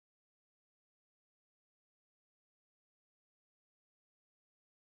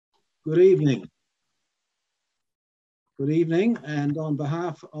Good evening. Good evening, and on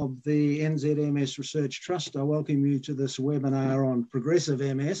behalf of the NZMS Research Trust, I welcome you to this webinar on progressive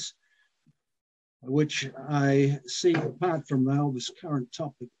MS, which I see, apart from this current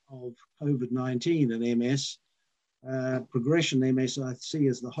topic of COVID-19 and MS, progression MS I see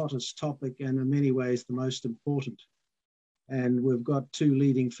as the hottest topic and in many ways the most important. And we've got two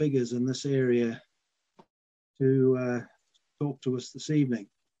leading figures in this area to talk to us this evening.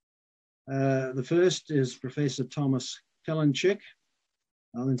 The first is Professor Tomas Kalincik.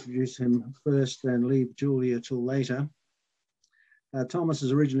 I'll introduce him first and leave Julia till later. Thomas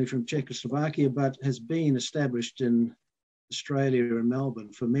is originally from Czechoslovakia, but has been established in Australia and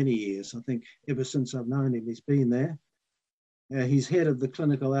Melbourne for many years. I think ever since I've known him, he's been there. He's head of the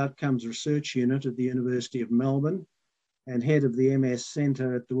Clinical Outcomes Research Unit at the University of Melbourne and head of the MS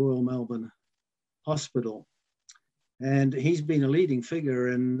Centre at the Royal Melbourne Hospital. And he's been a leading figure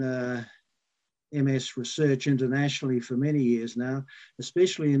in MS research internationally for many years now,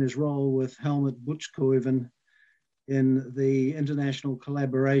 especially in his role with Helmut Buchkoven in the international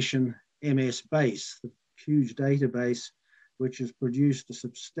collaboration MS Base, the huge database which has produced a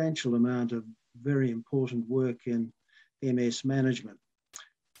substantial amount of very important work in MS management.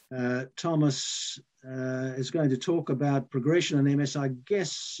 Thomas is going to talk about progression in MS, I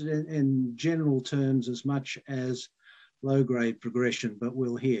guess in general terms as much as low-grade progression, but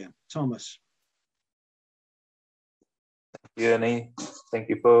we'll hear. Thomas. Thank you, Annie. Thank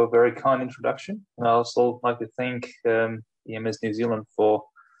you for a very kind introduction. And I also like to thank the MS New Zealand for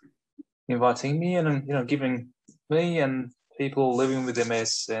inviting me and giving me and people living with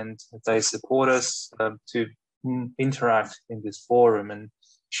MS and they support us to interact in this forum and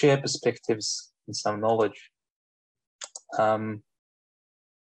share perspectives and some knowledge.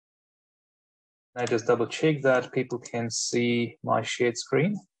 I just double check that people can see my shared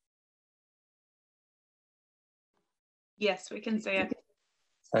screen. Yes, we can see it.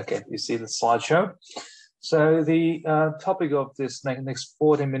 Okay, you see the slideshow. So the topic of this next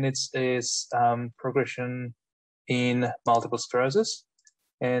 40 minutes is progression in multiple sclerosis.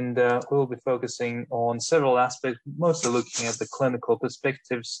 And we'll be focusing on several aspects, mostly looking at the clinical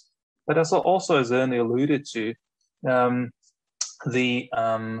perspectives, but also as Ernie alluded to,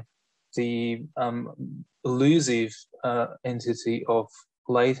 the elusive entity of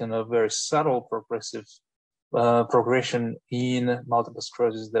latent or very subtle progressive progression in multiple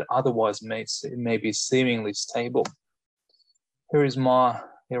sclerosis that otherwise may be seemingly stable. Here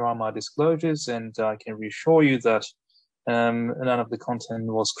are my disclosures, and I can reassure you that none of the content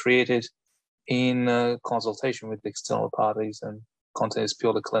was created in consultation with external parties, and content is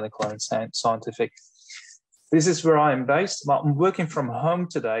purely clinical and scientific. This is where I am based. I'm working from home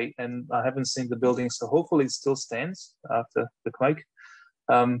today, and I haven't seen the building, so hopefully it still stands after the quake.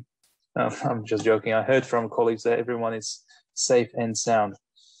 I'm just joking. I heard from colleagues that everyone is safe and sound.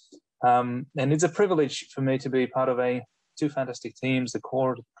 And it's a privilege for me to be part of two fantastic teams, the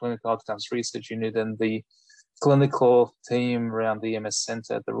core clinical outcomes research unit and the clinical team around the MS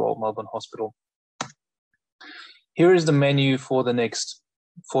Centre at the Royal Melbourne Hospital. Here is the menu for the next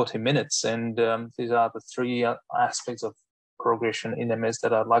 40 minutes, and these are the three aspects of progression in MS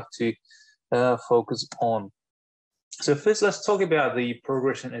that I'd like to focus on. So first, let's talk about the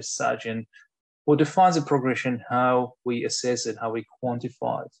progression as such and what defines a progression, how we assess it, how we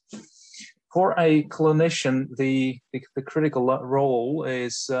quantify it. For a clinician, the critical role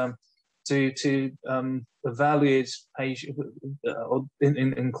is to evaluate patient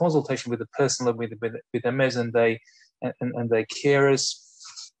in consultation with the person with MS and their carers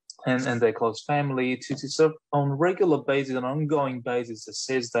and their close family to sort of on regular basis, on ongoing basis,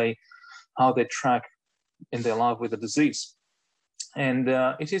 assess how they track in their life with the disease. And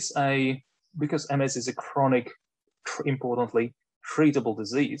it is because MS is a chronic, importantly, treatable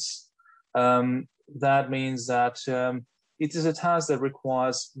disease, that means that it is a task that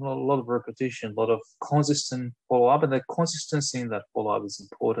requires a lot of repetition, a lot of consistent follow-up, and the consistency in that follow-up is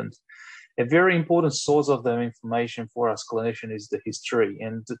important. A very important source of the information for us clinicians is the history,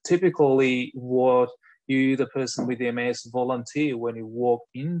 and typically what you, the person with the MS, volunteer when you walk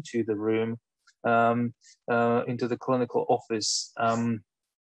into the room, into the clinical office,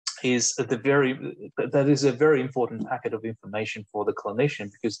 is that is a very important packet of information for the clinician,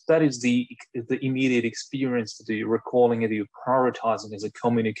 because that is the immediate experience that you're recalling and you're prioritizing as a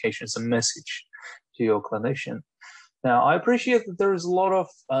communication, as a message to your clinician. Now, I appreciate that there is a lot of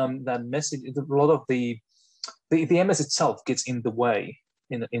that message, a lot of the MS itself gets in the way,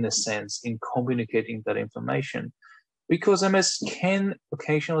 in a sense, in communicating that information. because MS can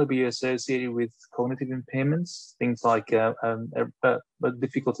occasionally be associated with cognitive impairments, things like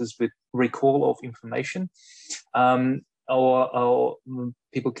difficulties with recall of information, or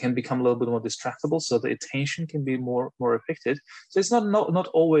people can become a little bit more distractible, so the attention can be more affected. So it's not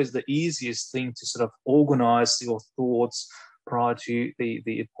always the easiest thing to sort of organize your thoughts prior to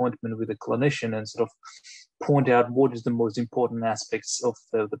the appointment with a clinician and sort of point out what is the most important aspects of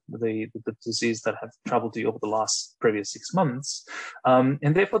the disease that have troubled you over the previous 6 months.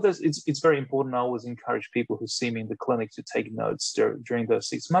 And therefore, it's very important. I always encourage people who see me in the clinic to take notes during those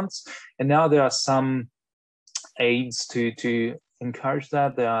 6 months. And now there are some aids to encourage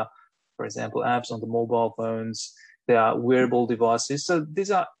that. There are, for example, apps on the mobile phones. There are wearable devices. So these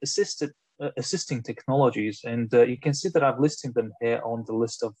are assisting technologies, and you can see that I've listed them here on the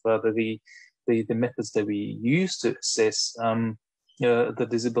list of the methods that we use to assess the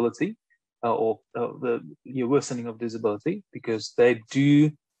disability or the worsening of disability, because they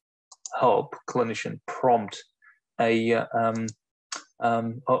do help clinician prompt the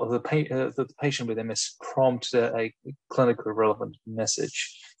patient with MS prompt a clinically relevant message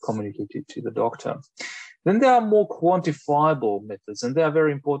communicated to the doctor. Then there are more quantifiable methods, and they are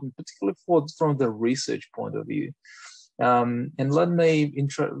very important, particularly from the research point of view. And let me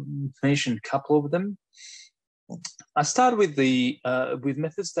mention a couple of them. I start with with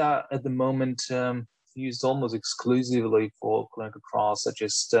methods that are at the moment used almost exclusively for clinical trials, such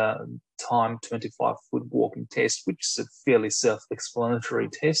as time 25-foot walking test, which is a fairly self-explanatory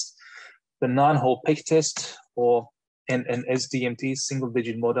test, the 9-hole peg test, or an SDMT,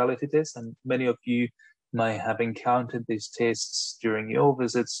 single-digit modality test, and many of you may have encountered these tests during your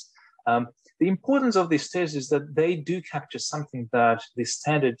visits. The importance of these tests is that they do capture something that the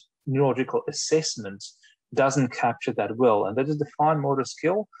standard neurological assessment doesn't capture that well, and that is the fine motor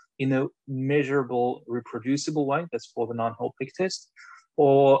skill in a measurable, reproducible way. That's for the 9-hole peg test,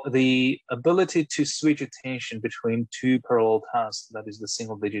 or the ability to switch attention between two parallel tasks. That is the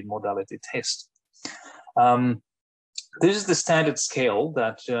single-digit modality test. This is the standard scale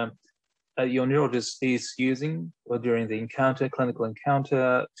that your neurologist is using during the clinical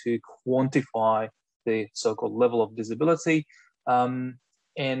encounter, to quantify the so-called level of disability.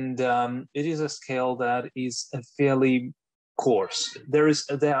 It is a scale that is a fairly coarse. There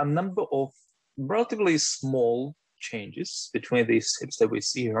are a number of relatively small changes between these steps that we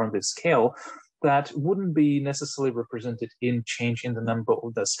see here on this scale that wouldn't be necessarily represented in change in the number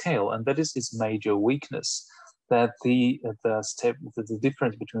of the scale, and that is its major weakness. That the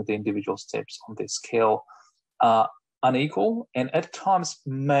difference between the individual steps on this scale are unequal, and at times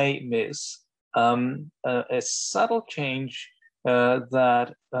may miss a subtle change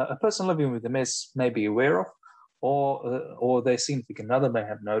that a person living with MS may be aware of, or their significant other may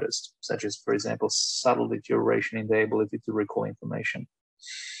have noticed, such as, for example, subtle deterioration in their ability to recall information.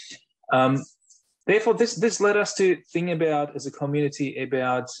 Therefore, this led us to think about, as a community,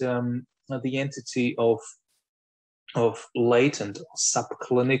 about the entity of latent or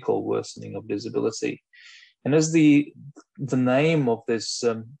subclinical worsening of disability. And as the name of this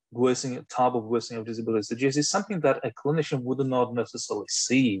type of worsening of disability suggests, is something that a clinician would not necessarily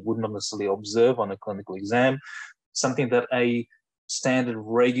see, would not necessarily observe on a clinical exam, something that a standard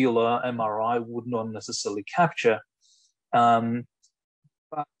regular MRI would not necessarily capture,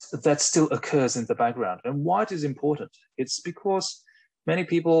 but that still occurs in the background. And why it is important? It's because many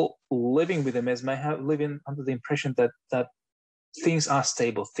people living with MS may have under the impression that things are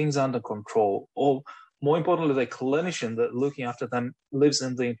stable, things are under control, or more importantly, the clinician that looking after them lives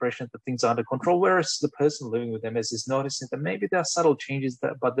in the impression that things are under control, whereas the person living with MS is noticing that maybe there are subtle changes,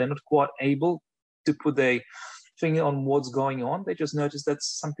 but they're not quite able to put their finger on what's going on. They just notice that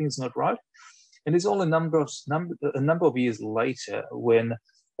something's not right. And it's all a number of years later when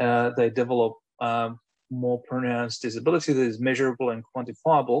they develop more pronounced disability that is measurable and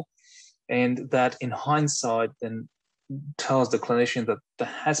quantifiable, and that in hindsight then tells the clinician that there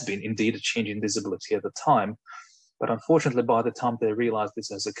has been indeed a change in disability at the time. But unfortunately, by the time they realize this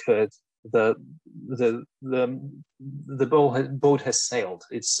has occurred, the boat has sailed.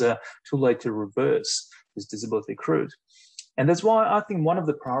 It's too late to reverse this disability accrued. And that's why I think one of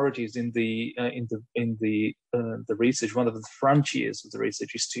the priorities in the research, one of the frontiers of the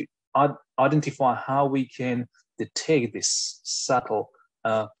research, is to identify how we can detect this subtle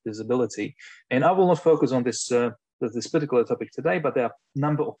disability. And I will not focus on this particular topic today, but there are a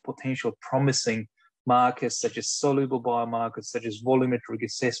number of potential promising markers, such as soluble biomarkers, such as volumetric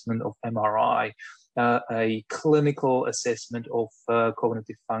assessment of MRI, a clinical assessment of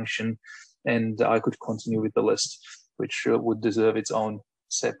cognitive function, and I could continue with the list, which would deserve its own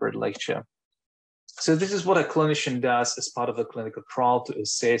separate lecture. So this is what a clinician does as part of a clinical trial to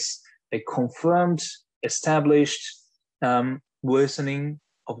assess a confirmed, established worsening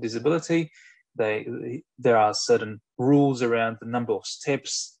of disability. There are certain rules around the number of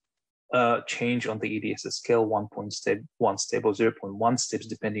steps, change on the EDSS scale, 1 step or 0.1 steps,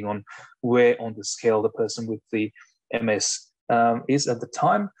 depending on where on the scale the person with the MS is at the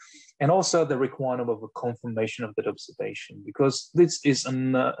time, and also the requirement of a confirmation of that observation, because this is a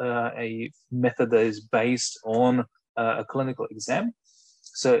method that is based on a clinical exam.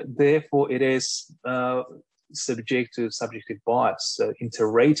 So therefore it is subject to subjective bias. So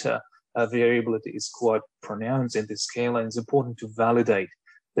inter-rater variability is quite pronounced in this scale, and it's important to validate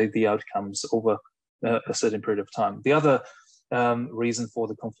the outcomes over a certain period of time. The other reason for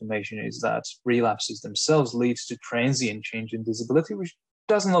the confirmation is that relapses themselves lead to transient change in disability, which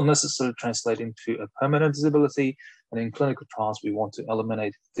does not necessarily translate into a permanent disability. And in clinical trials, we want to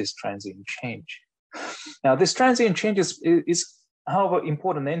eliminate this transient change. Now, this transient change is however,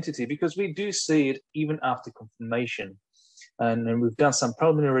 important entity, because we do see it even after confirmation. And we've done some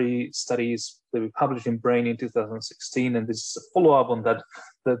preliminary studies that we published in Brain in 2016, and this is a follow-up on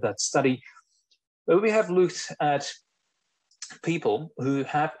that study, where we have looked at people who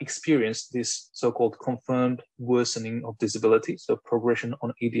have experienced this so-called confirmed worsening of disability, so progression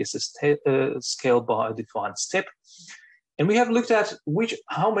on EDSS scale by a defined step. And we have looked at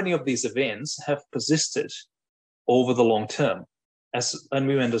how many of these events have persisted over the long term, and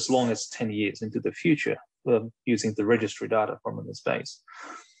we went as long as 10 years into the future, using the registry data from this base.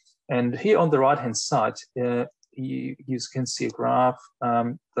 And here on the right-hand side, you can see a graph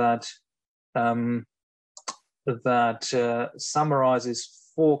that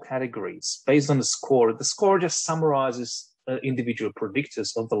summarizes 4 categories based on the score. The score just summarizes individual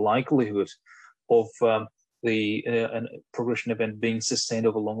predictors of the likelihood of the progression event being sustained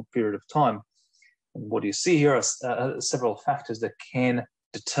over a long period of time. And what you see here are several factors that can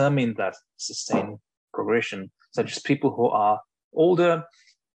determine that sustained progression, such as people who are older,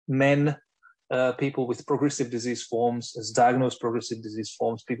 men, people with progressive disease forms, as diagnosed progressive disease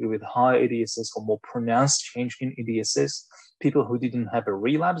forms, people with high EDSS or more pronounced change in EDSS, people who didn't have a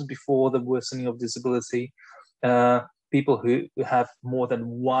relapse before the worsening of disability, people who have more than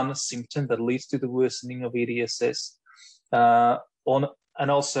one symptom that leads to the worsening of EDSS, and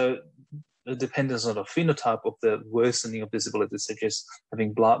also the dependence on the phenotype of the worsening of disability, such as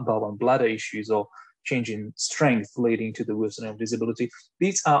having bowel and bladder issues or change in strength leading to the worsening of disability.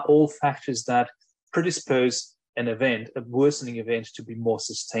 These are all factors that predispose an event, a worsening event, to be more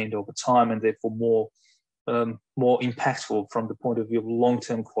sustained over time, and therefore more impactful from the point of view of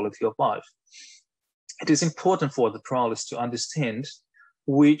long-term quality of life. It is important for the trialists to understand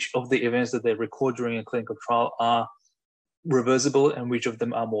which of the events that they record during a clinical trial are reversible and which of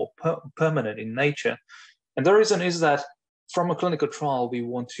them are more permanent in nature. And the reason is that from a clinical trial, we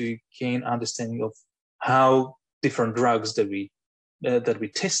want to gain understanding of how different drugs that we're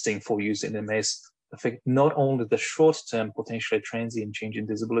testing for use in MS affect not only the short-term, potentially transient change in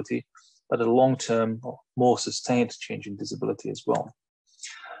disability, but a long-term, more sustained change in disability as well.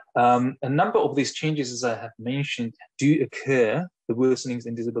 A number of these changes, as I have mentioned, do occur, the worsenings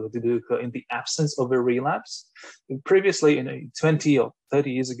in disability do occur in the absence of a relapse. And previously, 20 or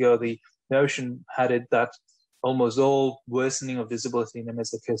 30 years ago, the notion had it that almost all worsening of disability in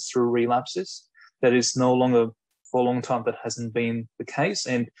MS occurs through relapses. That is no longer, for a long time, that hasn't been the case.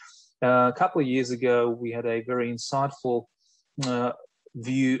 And a couple of years ago, we had a very insightful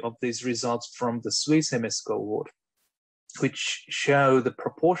view of these results from the Swiss MS cohort, which show the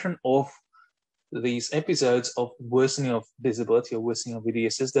proportion of these episodes of worsening of disability or worsening of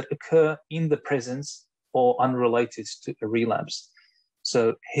EDSS that occur in the presence or unrelated to a relapse.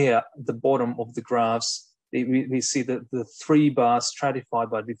 So here, at the bottom of the graphs, we see the 3 bars stratified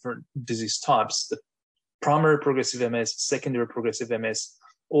by different disease types: the primary progressive MS, secondary progressive MS,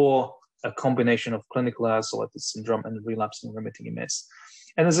 or a combination of clinical isolated syndrome and relapsing remitting MS.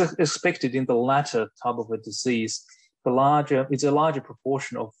 And as expected in the latter type of a disease, it's a larger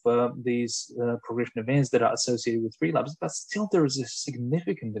proportion of these progression events that are associated with relapse, but still there is a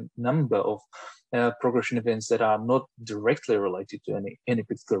significant number of progression events that are not directly related to any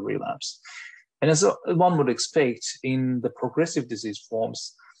particular relapse. And as one would expect in the progressive disease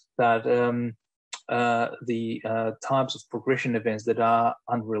forms, that the types of progression events that are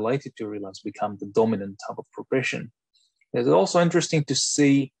unrelated to relapse become the dominant type of progression. It's also interesting to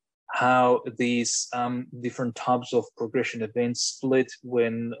see how these different types of progression events split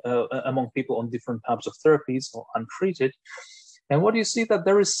when among people on different types of therapies or untreated. And what you see that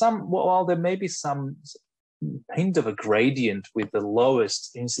there is while there may be some hint of a gradient with the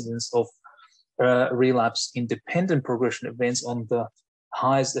lowest incidence of relapse-independent progression events on the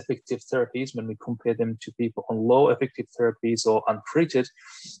highest effective therapies, when we compare them to people on low effective therapies or untreated,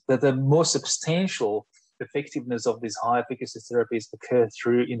 that the most substantial effectiveness of these high efficacy therapies occur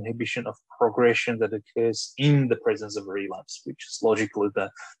through inhibition of progression that occurs in the presence of relapse, which is logically the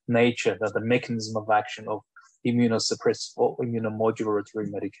nature, that the mechanism of action of immunosuppressive or immunomodulatory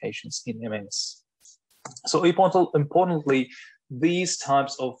medications in MS. So importantly, these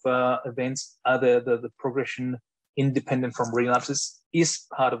types of events are the progression independent from relapses is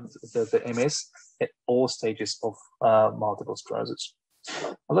part of the MS at all stages of multiple sclerosis.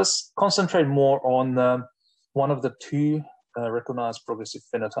 Well, let's concentrate more on one of the two recognized progressive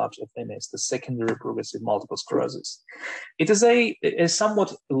phenotypes of MS, the secondary progressive multiple sclerosis. It is a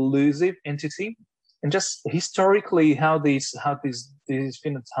somewhat elusive entity, and just historically how these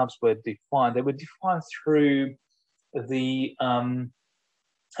phenotypes were defined. They were defined through the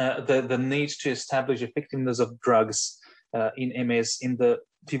need to establish effectiveness of drugs in MS in the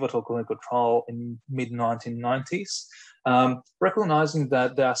pivotal clinical trial in mid-1990s, recognizing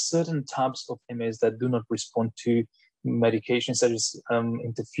that there are certain types of MS that do not respond to medications such as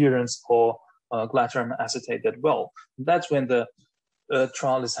interference or glatiramer acetate that well. That's when the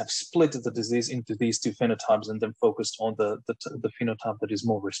trialists have split the disease into these two phenotypes and then focused on the phenotype that is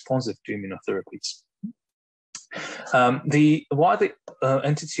more responsive to immunotherapies. Why the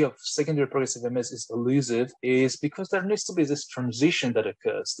entity of secondary progressive MS is elusive is because there needs to be this transition that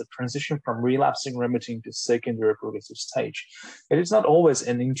occurs, the transition from relapsing remitting to secondary progressive stage. It is not always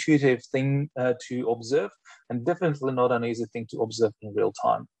an intuitive thing to observe, and definitely not an easy thing to observe in real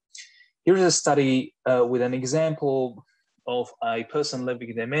time. Here is a study with an example of a person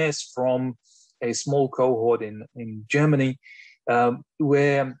living with MS from a small cohort in Germany,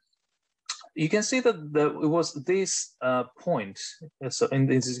 where you can see that it was this point, so in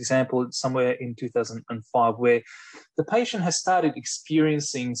this example, somewhere in 2005, where the patient has started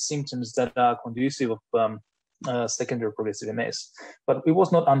experiencing symptoms that are conducive of secondary progressive MS. But it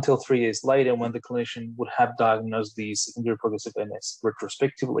was not until 3 years later when the clinician would have diagnosed the secondary progressive MS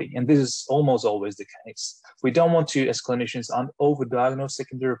retrospectively. And this is almost always the case. We don't want to, as clinicians, overdiagnose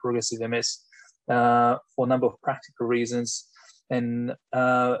secondary progressive MS for a number of practical reasons. And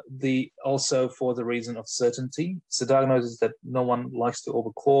also for the reason of certainty. It's a diagnosis that no one likes to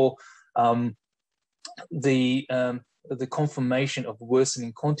overcall. The confirmation of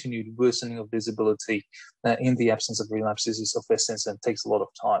worsening, continued worsening of disability in the absence of relapses is of essence and takes a lot of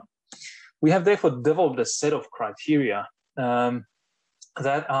time. We have therefore developed a set of criteria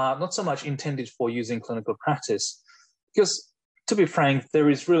that are not so much intended for use in clinical practice, because to be frank, there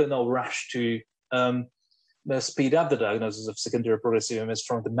is really no rush to speed up the diagnosis of secondary progressive MS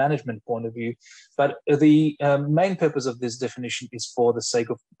from the management point of view. But the main purpose of this definition is for the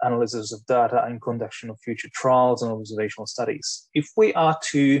sake of analysis of data and conduction of future trials and observational studies. If we are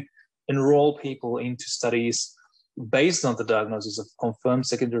to enroll people into studies based on the diagnosis of confirmed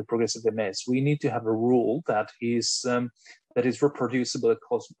secondary progressive MS, we need to have a rule that is reproducible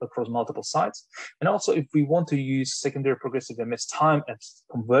across multiple sites. And also, if we want to use secondary progressive MS time at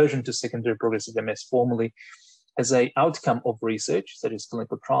conversion to secondary progressive MS formally as an outcome of research, that is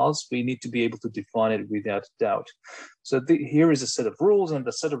clinical trials, we need to be able to define it without doubt. So here is a set of rules, and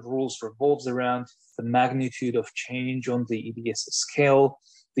the set of rules revolves around the magnitude of change on the EDS scale,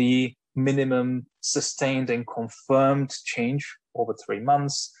 the minimum sustained and confirmed change over 3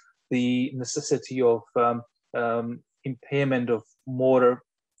 months, the necessity of impairment of motor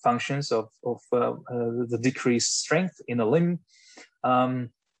functions of the decreased strength in a limb,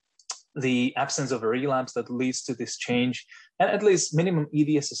 the absence of a relapse that leads to this change, and at least minimum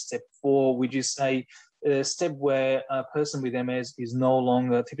EDS step 4, which is a step where a person with MS is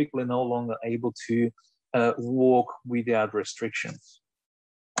typically no longer able to walk without restrictions.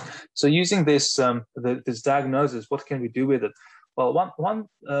 So using this diagnosis, what can we do with it? Well, one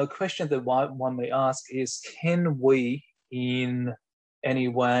question that one may ask is, can we in any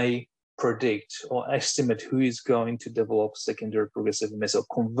way predict or estimate who is going to develop secondary progressive MS or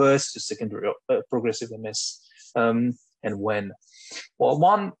convert to secondary progressive MS and when? Well,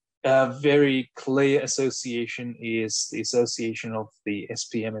 one very clear association is the association of the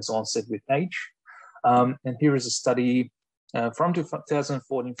SPMS onset with age. And here is a study from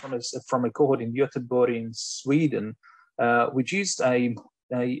 2014 from a cohort in Göteborg in Sweden, which used a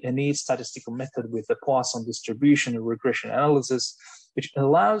neat statistical method with a Poisson distribution and regression analysis, which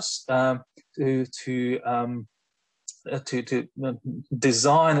allows to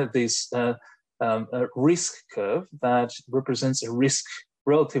design this risk curve that represents a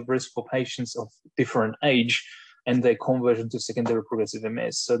relative risk for patients of different age and their conversion to secondary progressive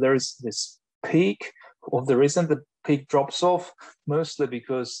MS. So there is this peak of the risk, and the peak drops off mostly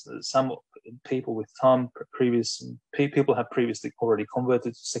because some people with time people have previously already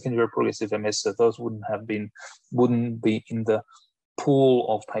converted to secondary progressive MS, so those wouldn't be in the pool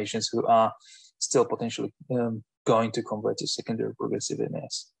of patients who are still potentially going to convert to secondary progressive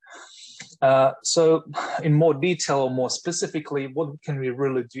MS. So in more detail or more specifically, what can we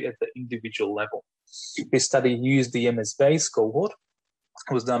really do at the individual level? This study used the MS-based cohort.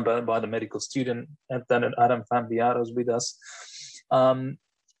 It was done by the medical student, Adam Fambiatos, with us. And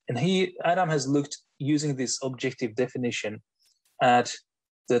Adam has looked using this objective definition at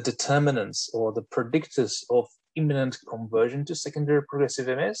the determinants or the predictors of imminent conversion to secondary progressive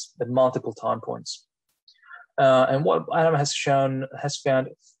MS at multiple time points. And what Adam has found a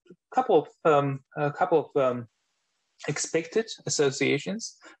couple of expected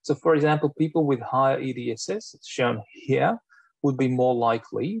associations. So, for example, people with higher EDSS, it's shown here, would be more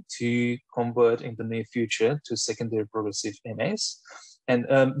likely to convert in the near future to secondary progressive MS. And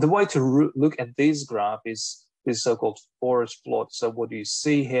the way to look at this graph is this so-called forest plot. So what you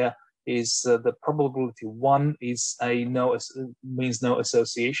see here is the probability 1 is means no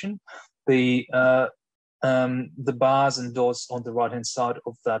association. The bars and dots on the right-hand side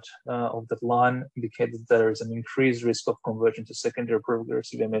of that line indicate that there is an increased risk of conversion to secondary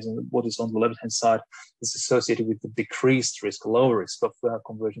progressive MS, and what is on the left-hand side is associated with the decreased risk, low risk of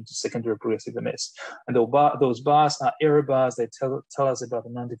conversion to secondary progressive MS. And those bars are error bars. They tell us about a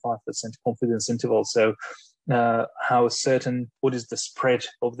 95% confidence interval. So how certain, what is the spread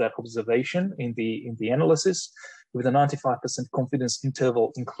of that observation in the analysis? With a 95% confidence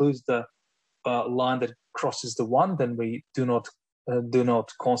interval includes the line that crosses the 1, then we do not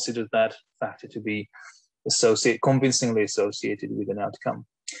consider that factor to be convincingly associated with an outcome.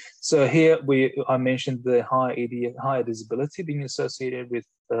 So here I mentioned the higher disability being associated with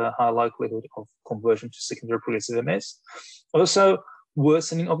high likelihood of conversion to secondary progressive MS. Also,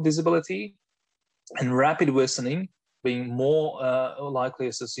 worsening of disability and rapid worsening being more likely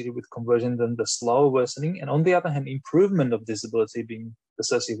associated with conversion than the slow worsening, and on the other hand, improvement of disability being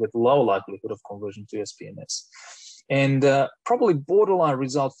associated with low likelihood of conversion to SPMS. And probably borderline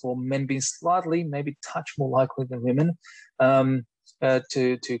result for men being slightly, maybe touch more likely than women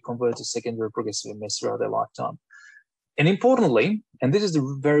to convert to secondary progressive MS throughout their lifetime. And importantly, and this is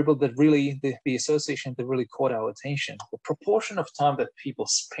the variable that really, the association that really caught our attention, the proportion of time that people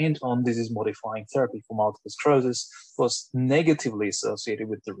spent on disease-modifying therapy for multiple sclerosis was negatively associated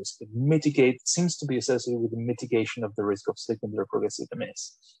with the risk. Seems to be associated with the mitigation of the risk of secondary progressive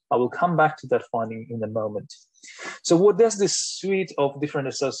MS. I will come back to that finding in a moment. So what does this suite of different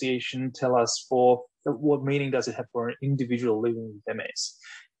association tell us for, what meaning does it have for an individual living with MS?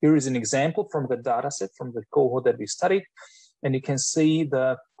 Here is an example from the data set from the cohort that we studied, and you can see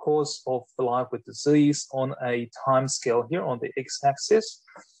the course of the life with disease on a time scale here on the x-axis,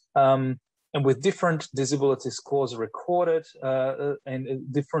 and with different disability scores recorded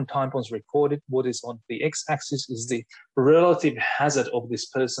and different time points recorded. What is on the x-axis is the relative hazard of this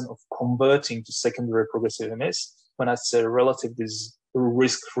person of converting to secondary progressive MS. When I say relative, this is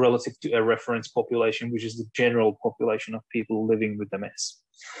risk relative to a reference population, which is the general population of people living with MS.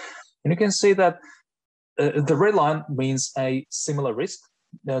 And you can see that the red line means a similar risk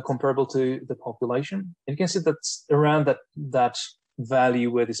comparable to the population. And you can see that's around that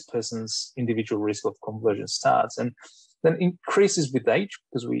value where this person's individual risk of conversion starts, and then increases with age,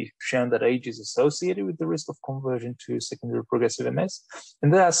 because we've shown that age is associated with the risk of conversion to secondary progressive MS.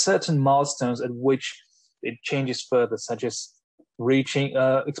 And there are certain milestones at which it changes further, such as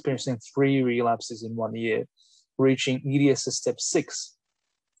experiencing 3 relapses in 1 year, reaching EDSS step 6,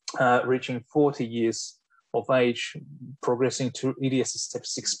 reaching 40 years of age, progressing to EDSS step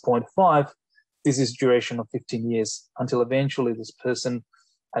 6.5. This is duration of 15 years until eventually this person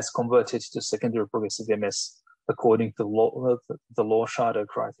has converted to secondary progressive MS according to the Law-Shadow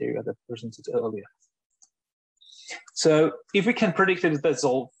criteria that presented earlier. So if we can predict it, that's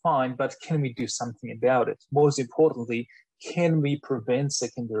all fine, but can we do something about it? Most importantly, can we prevent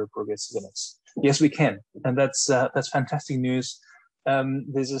secondary progressive MS? Yes, we can, and that's fantastic news.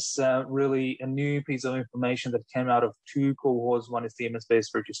 This is really a new piece of information that came out of 2 cohorts. One is the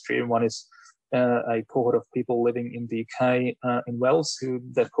MS-based registry, and one is a cohort of people living in the UK, in Wales,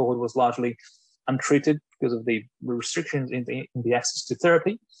 that cohort was largely untreated because of the restrictions in the access to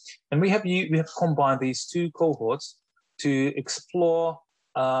therapy. And we have combined these 2 cohorts to explore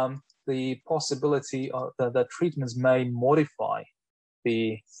the possibility that treatments may modify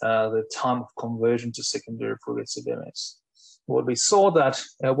the time of conversion to secondary progressive MS. What we saw that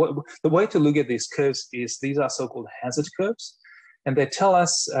the way to look at these curves is these are so-called hazard curves, and they tell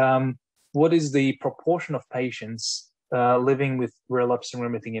us what is the proportion of patients living with relapsing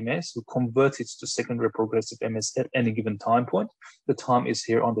remitting MS who converted to secondary progressive MS at any given time point. The time is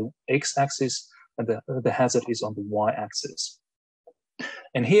here on the x-axis, and the hazard is on the y-axis.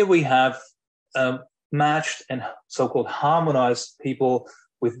 And here we have matched and so-called harmonized people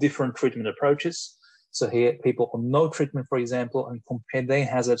with different treatment approaches. So here, people on no treatment, for example, and compare their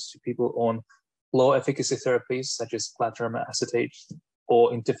hazards to people on low efficacy therapies, such as glatiramer acetate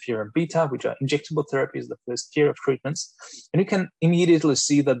or interferon beta, which are injectable therapies, the first tier of treatments. And you can immediately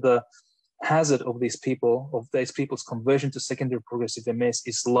see that the hazard of these people's conversion to secondary progressive MS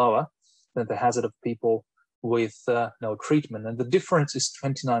is lower than the hazard of people with no treatment. And the difference is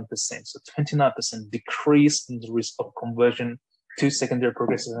 29%. So 29% decrease in the risk of conversion to secondary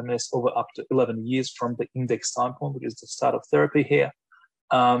progressive MS over up to 11 years from the index time point, which is the start of therapy here.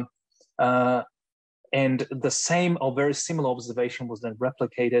 And the same or very similar observation was then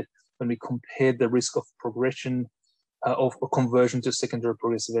replicated when we compared the risk of progression of conversion to secondary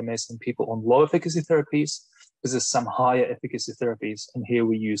progressive MS in people on low efficacy therapies versus some higher efficacy therapies. And here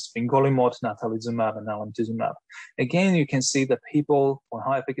we used fingolimod, natalizumab, and alemtuzumab. Again, you can see that people on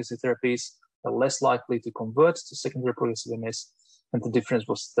high efficacy therapies are less likely to convert to secondary progressive MS, and the difference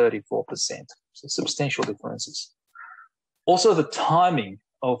was 34%. So substantial differences. Also, the timing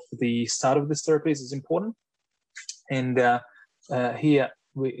of the start of these therapies is important. And here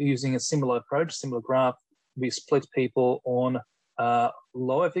we're using a similar approach, similar graph. We split people on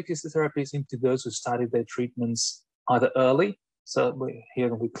low efficacy therapies into those who started their treatments either early. So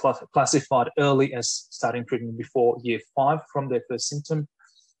here we classified early as starting treatment before year 5 from their first symptom,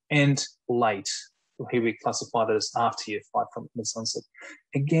 and late. Here we classify that as after year 5 from its onset.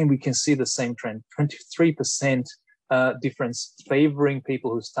 Again, we can see the same trend, 23% difference favoring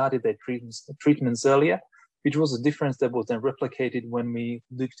people who started their treatments earlier, which was a difference that was then replicated when we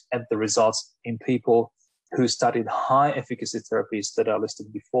looked at the results in people who studied high efficacy therapies that are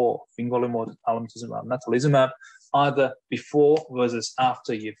listed before, fingolimod, alemtuzumab, natalizumab, either before versus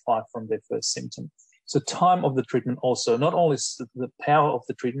after year 5 from their first symptom. So time of the treatment also, not only the power of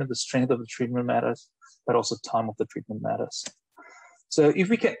the treatment, the strength of the treatment matters, but also time of the treatment matters. So if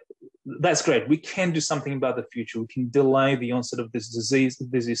we can, that's great. We can do something about the future. We can delay the onset of this disease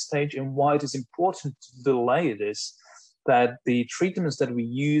stage. And why it is important to delay this, that the treatments that we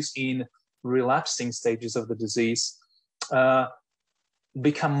use in relapsing stages of the disease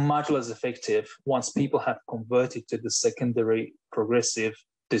become much less effective once people have converted to the secondary progressive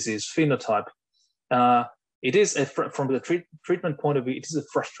disease phenotype. It is, from the treatment point of view, it is a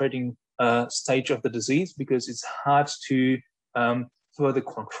frustrating stage of the disease because it's hard to further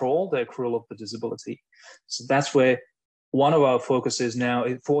control the accrual of the disability. So that's where one of our focuses now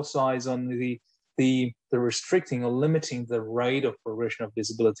is foresight on the restricting or limiting the rate of progression of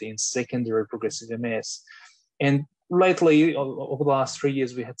disability in secondary progressive MS. And lately, over the last 3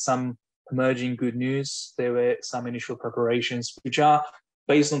 years, we had some emerging good news. There were some initial preparations which are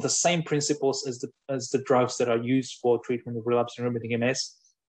based on the same principles as the drugs that are used for treatment of relapsing remitting MS,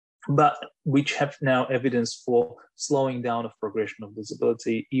 but which have now evidence for slowing down of progression of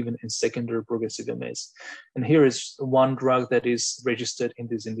disability, even in secondary progressive MS. And here is one drug that is registered in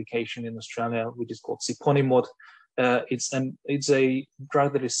this indication in Australia, which is called siponimod. It's a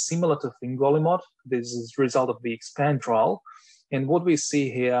drug that is similar to fingolimod. This is the result of the EXPAND trial. And what we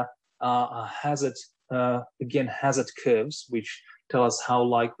see here are hazard curves, which tell us how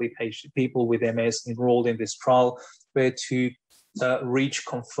likely people with MS enrolled in this trial were to reach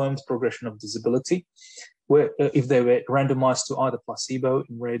confirmed progression of disability, where if they were randomized to either placebo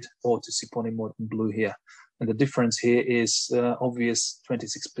in red or to siponimod in blue here. And the difference here is obvious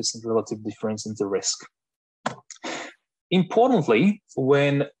 26% relative difference in the risk. Importantly,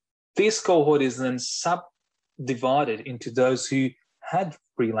 when this cohort is then subdivided into those who had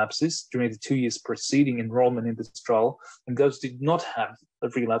relapses during the 2 years preceding enrollment in this trial, and those did not have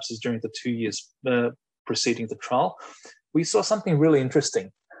relapses during the 2 years preceding the trial, we saw something really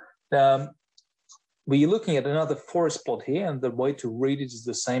interesting. We're looking at another forest plot here, and the way to read it is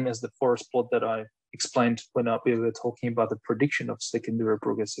the same as the forest plot that I explained when we were talking about the prediction of secondary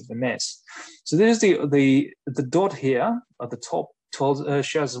progressive MS. So this is the dot here at the top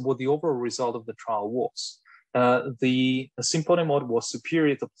shows what the overall result of the trial was. The siponimod was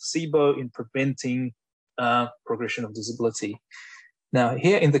superior to placebo in preventing progression of disability. Now,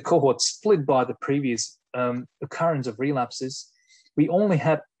 here in the cohort split by the previous occurrence of relapses, we only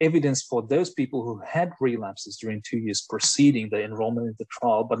had evidence for those people who had relapses during 2 years preceding the enrollment in the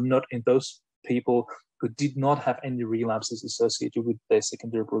trial, but not in those people who did not have any relapses associated with their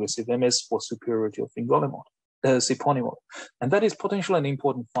secondary progressive MS for superiority of fingolimod. saponimod. And that is potentially an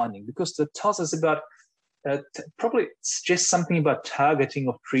important finding because it tells us about, probably suggests something about targeting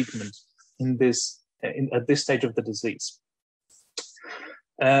of treatment in this, at this stage of the disease.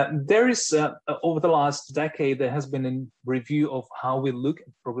 There is, over the last decade, there has been a review of how we look at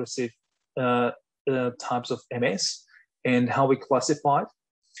progressive types of MS and how we classify it.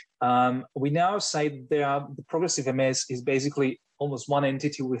 We now say that the progressive MS is basically almost one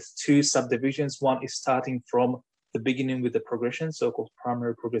entity with two subdivisions. One is starting from the beginning with the progression, so-called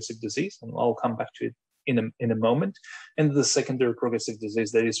primary progressive disease, and I'll come back to it in a moment, and the secondary progressive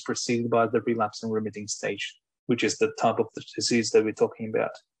disease that is preceded by the relapsing remitting stage, which is the type of the disease that we're talking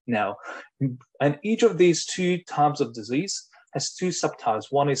about now. And each of these two types of disease has two subtypes.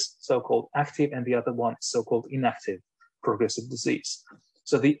 One is so-called active and the other one is so-called inactive progressive disease.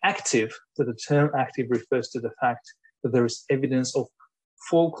 So the active, so the term active refers to the fact that there is evidence of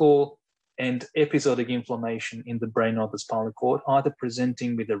focal and episodic inflammation in the brain or the spinal cord, either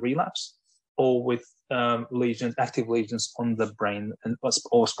presenting with a relapse or with lesions, active lesions on the brain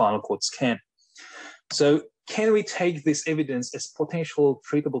or spinal cord scan. So can we take this evidence as potential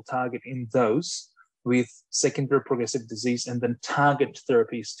treatable target in those with secondary progressive disease and then target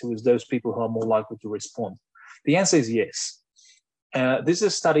therapies towards those people who are more likely to respond? The answer is yes. This is a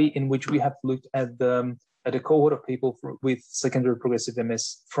study in which we have looked at a cohort of people with secondary progressive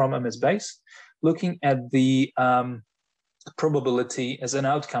MS from MS base, looking at the probability as an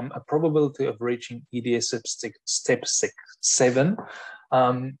outcome, a probability of reaching EDS step 7.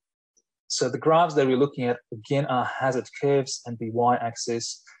 So the graphs that we're looking at, again, are hazard curves, and the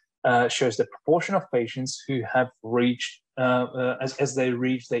y-axis shows the proportion of patients who have reached, as they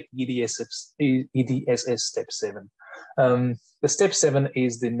reach the EDSS step 7. The step 7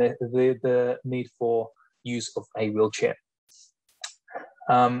 is the need for use of a wheelchair.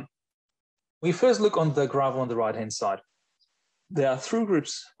 We first look on the graph on the right-hand side. There are 3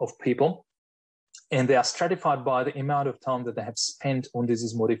 groups of people, and they are stratified by the amount of time that they have spent on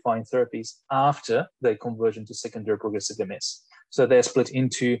disease-modifying therapies after their conversion to secondary progressive MS. So they're split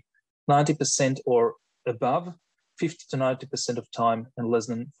into 90% or above, 50 to 90% of time, and less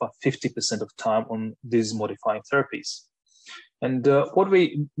than 50% of time on disease-modifying therapies. And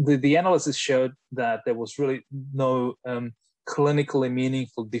the analysis showed that there was really no clinically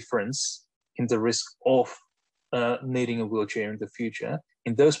meaningful difference in the risk of needing a wheelchair in the future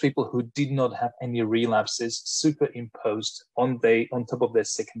in those people who did not have any relapses superimposed on top of their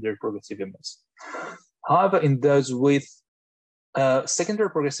secondary progressive MS. However, in those with secondary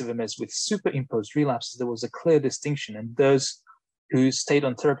progressive MS with superimposed relapses, there was a clear distinction, and those who stayed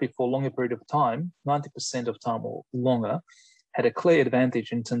on therapy for a longer period of time, 90% of time or longer, had a clear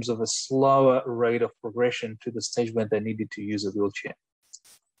advantage in terms of a slower rate of progression to the stage when they needed to use a wheelchair.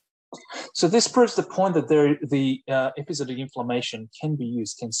 So this proves the point that the episodic inflammation can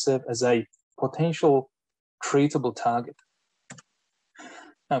serve as a potential treatable target.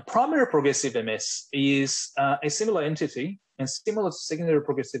 Now, primary progressive MS is a similar entity, and similar to secondary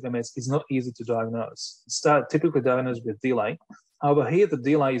progressive MS, is not easy to diagnose. It's typically diagnosed with delay. However, here the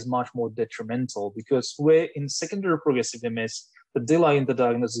delay is much more detrimental because where in secondary progressive MS, the delay in the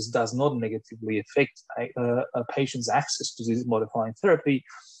diagnosis does not negatively affect a patient's access to disease-modifying therapy.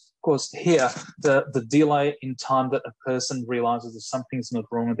 Of course, here, the delay in time that a person realizes that something's not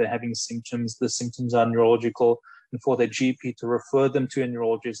wrong and they're having symptoms, the symptoms are neurological, and for their GP to refer them to a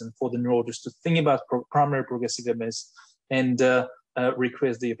neurologist and for the neurologist to think about primary progressive MS and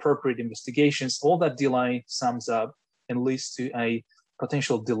request the appropriate investigations, all that delay sums up and leads to a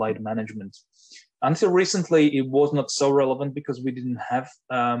potential delayed management. Until recently, it was not so relevant because we didn't have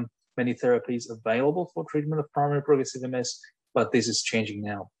many therapies available for treatment of primary progressive MS, but this is changing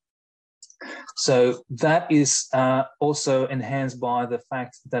now. So that is also enhanced by the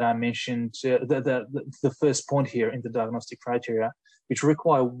fact that I mentioned the first point here in the diagnostic criteria, which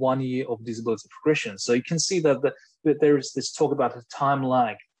require 1 year of disability progression. So you can see that there is this talk about a time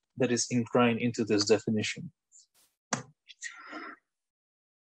lag that is ingrained into this definition.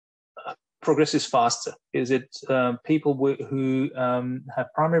 Progresses faster? Is it people who have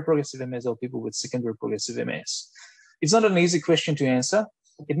primary progressive MS or people with secondary progressive MS? It's not an easy question to answer.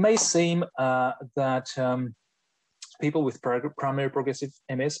 It may seem that people with primary progressive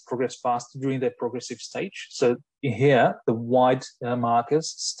MS progress faster during their progressive stage. So here, the white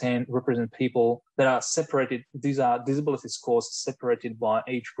markers represent people that are separated. These are disability scores separated by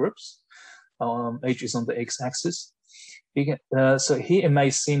age groups. Age is on the x-axis. So here it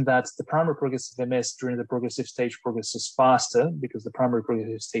may seem that the primary progressive MS during the progressive stage progresses faster because the primary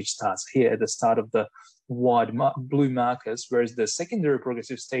progressive stage starts here at the start of the wide blue markers, whereas the secondary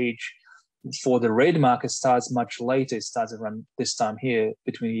progressive stage for the red marker starts much later. It starts around this time here,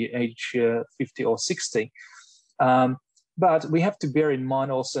 between age 50 or 60. But we have to bear in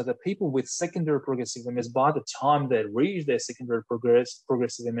mind also that people with secondary progressive MS, by the time they reach their secondary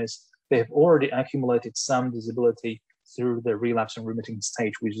progressive MS, they have already accumulated some disability through the relapsing remitting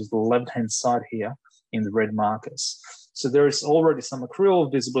stage, which is the left-hand side here in the red markers. So there is already some accrual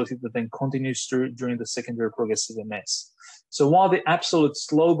of disability that then continues through during the secondary progressive MS. So while the absolute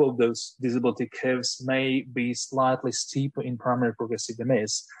slope of those disability curves may be slightly steeper in primary progressive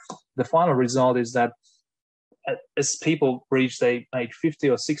MS, the final result is that as people reach age 50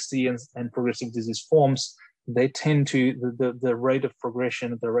 or 60 and progressive disease forms, they tend to, the rate of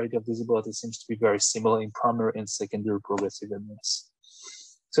progression, the rate of disability seems to be very similar in primary and secondary progressive MS.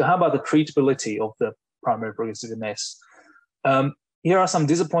 So how about the treatability of the primary progressive MS? Here are some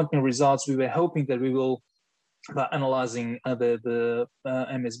disappointing results. We were hoping that we will, by analyzing the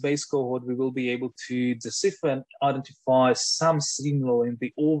MS-based cohort, we will be able to decipher and identify some signal in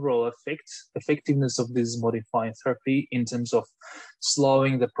the overall effectiveness of disease-modifying therapy in terms of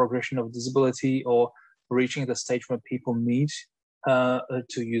slowing the progression of disability or reaching the stage where people need to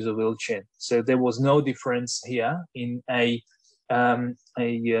use a wheelchair. So there was no difference here in a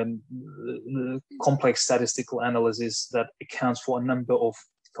complex statistical analysis that accounts for a number of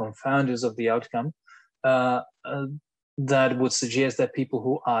confounders of the outcome that would suggest that people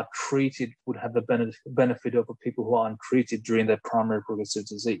who are treated would have a benefit over people who are untreated during their primary progressive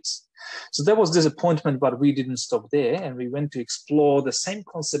disease. So there was disappointment, but we didn't stop there, and we went to explore the same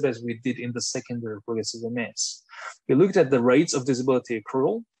concept as we did in the secondary progressive MS. We looked at the rates of disability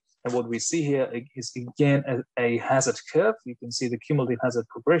accrual, and what we see here is again a hazard curve. You can see the cumulative hazard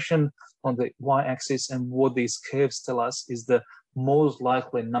progression on the y-axis, and what these curves tell us is the most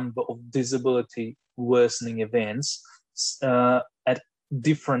likely number of disability worsening events at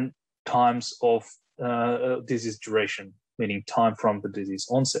different times of disease duration, meaning time from the disease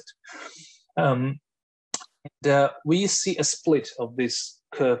onset. We see a split of this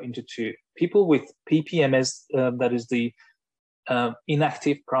curve into two. People with PPMS, that is the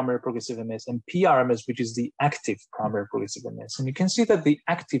inactive primary progressive MS, and PRMS, which is the active primary progressive MS. And you can see that the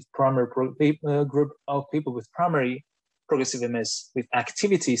active primary group of people with primary progressive MS with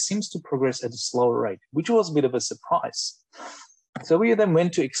activity seems to progress at a slower rate, which was a bit of a surprise. So we then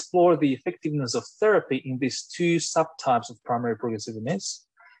went to explore the effectiveness of therapy in these two subtypes of primary progressive MS.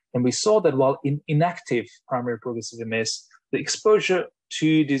 And we saw that while in inactive primary progressive MS, the exposure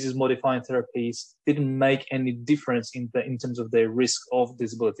to disease-modifying therapies didn't make any difference in terms of their risk of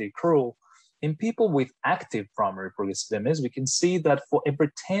disability accrual. In people with active primary progressive MS, we can see that for every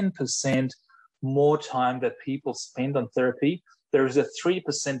 10% more time that people spend on therapy, there is a 3%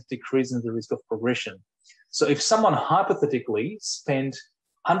 decrease in the risk of progression. So if someone hypothetically spent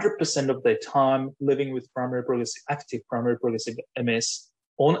 100% of their time living with active primary progressive MS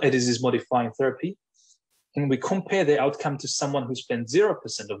on a disease-modifying therapy, and we compare the outcome to someone who spent 0%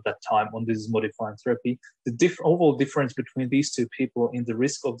 of that time on disease-modifying therapy, the overall difference between these two people in the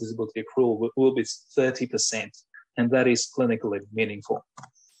risk of disability accrual will be 30%, and that is clinically meaningful.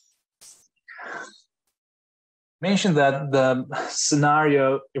 Mentioned that the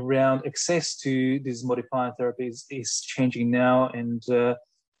scenario around access to these modifying therapies is changing now, and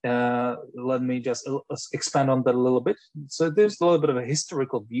let me just expand on that a little bit. So there's a little bit of a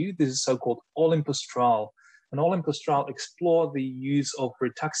historical view. This is so-called Olympus trial. An Olympus trial explored the use of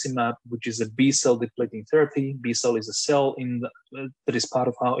rituximab, which is a B-cell depleting therapy. B-cell is a cell that is part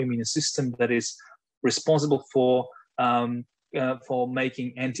of our immune system that is responsible for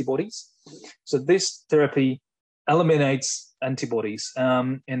making antibodies. So this therapy eliminates antibodies,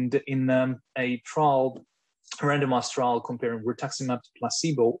 and in a trial, randomized trial comparing rituximab to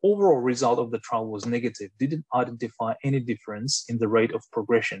placebo, overall result of the trial was negative, didn't identify any difference in the rate of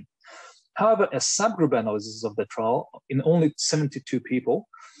progression. However, a subgroup analysis of the trial in only 72 people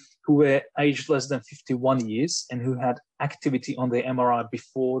who were aged less than 51 years and who had activity on their MRI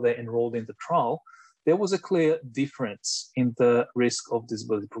before they enrolled in the trial, there was a clear difference in the risk of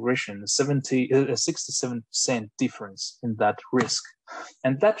disability progression, a 67% difference in that risk.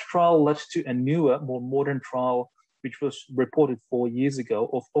 And that trial led to a newer, more modern trial, which was reported 4 years ago,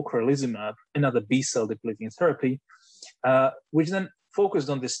 of ocrelizumab, another B-cell depleting therapy, which then focused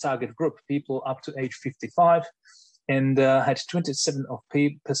on this target group, people up to age 55, and had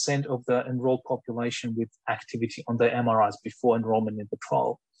 27% of the enrolled population with activity on their MRIs before enrollment in the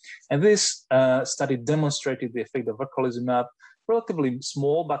trial. And this study demonstrated the effect of ocrelizumab, relatively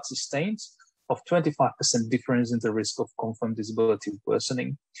small but sustained, of 25% difference in the risk of confirmed disability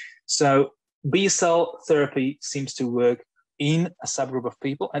worsening. So B-cell therapy seems to work in a subgroup of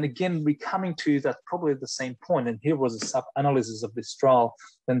people. And again, we're coming to that probably the same point. And here was a sub-analysis of this trial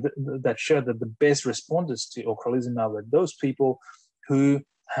and that showed that the best responders to ocrelizumab were those people who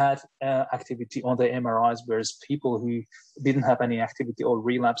had activity on their MRIs, whereas people who didn't have any activity or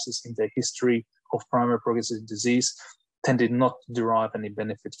relapses in their history of primary progressive disease tended not to derive any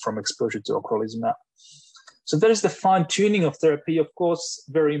benefit from exposure to ocrelizumab. So there is the fine-tuning of therapy, of course,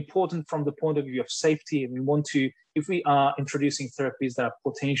 very important from the point of view of safety. And we want to, if we are introducing therapies that are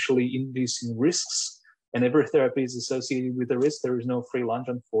potentially inducing risks, and every therapy is associated with a risk, there is no free lunch,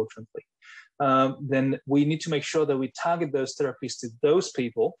 unfortunately, then we need to make sure that we target those therapies to those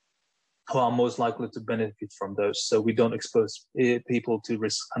people who are most likely to benefit from those, so we don't expose people to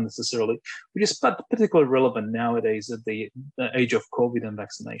risk unnecessarily, which is particularly relevant nowadays at the age of COVID and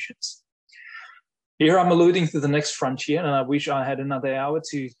vaccinations. Here I'm alluding to the next frontier, and I wish I had another hour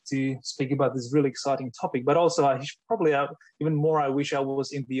to speak about this really exciting topic, but also I probably even more, I wish I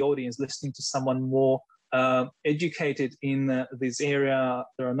was in the audience listening to someone more educated in this area.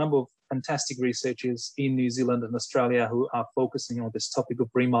 There are a number of fantastic researchers in New Zealand and Australia who are focusing on this topic of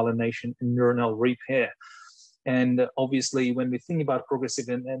remyelination and neuronal repair. And obviously, when we think about progressive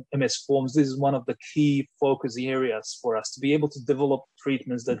MS forms, this is one of the key focus areas for us to be able to develop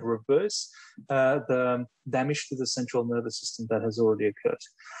treatments that reverse the damage to the central nervous system that has already occurred.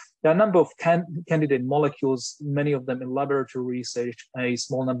 There are a number of candidate molecules, many of them in laboratory research, a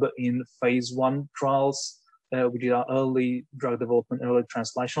small number in phase 1 trials, which are early drug development, early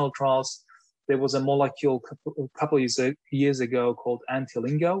translational trials. There was a molecule a couple of years ago called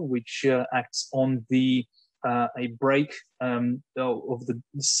antilingo, which acts on the a break of the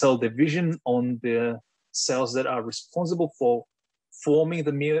cell division on the cells that are responsible for forming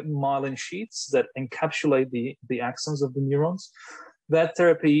the myelin sheaths that encapsulate the axons of the neurons. That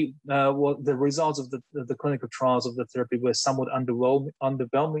therapy, the results of the clinical trials of the therapy were somewhat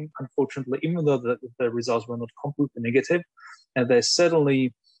underwhelming, unfortunately, even though the results were not completely negative. And there's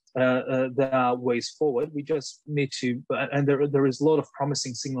certainly there are ways forward. We just need to, and there is a lot of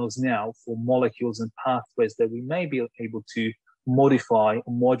promising signals now for molecules and pathways that we may be able to modify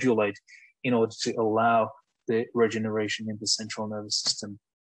or modulate in order to allow the regeneration in the central nervous system.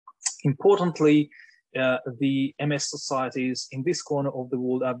 Importantly, the MS societies in this corner of the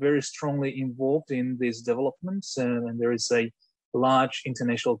world are very strongly involved in these developments, and there is a large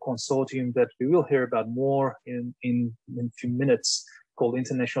international consortium that we will hear about more in a few minutes, called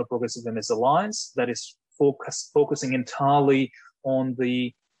International Progressive MS Alliance, that is focusing entirely on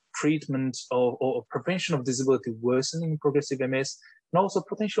the treatment or prevention of disability worsening in progressive MS, and also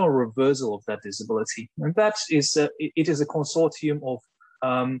potential reversal of that disability. And that is it is a consortium of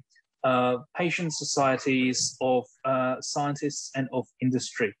patient societies, of scientists, and of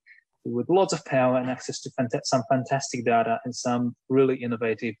industry, with lots of power and access to some fantastic data and some really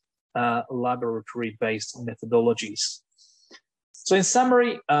innovative laboratory-based methodologies. So in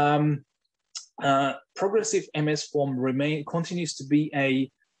summary, progressive MS form continues to be a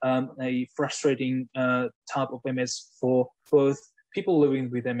frustrating type of MS for both people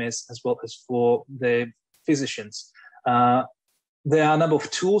living with MS as well as for their physicians. There are a number of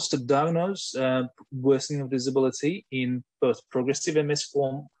tools to diagnose worsening of disability in both progressive MS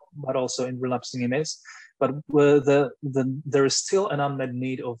form, but also in relapsing MS. But there is still an unmet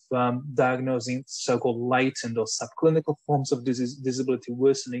need of diagnosing so-called latent or subclinical forms of disability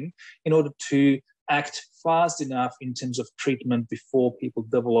worsening in order to act fast enough in terms of treatment before people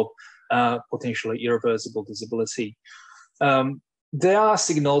develop potentially irreversible disability. There are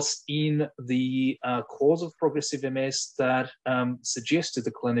signals in the course of progressive MS that suggest to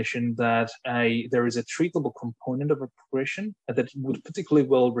the clinician that there is a treatable component of a progression that would particularly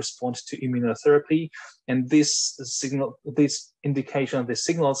well respond to immunotherapy. And this indication, the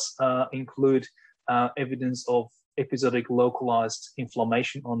signals include evidence of episodic localized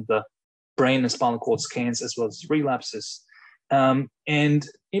inflammation on the brain and spinal cord scans, as well as relapses. And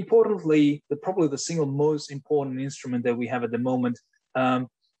importantly, probably the single most important instrument that we have at the moment,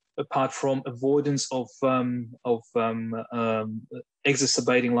 apart from avoidance of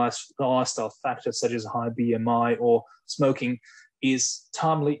exacerbating lifestyle factors such as high BMI or smoking, is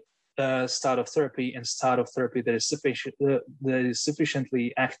timely start of therapy, and start of therapy that is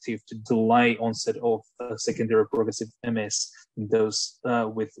sufficiently active to delay onset of secondary progressive MS in those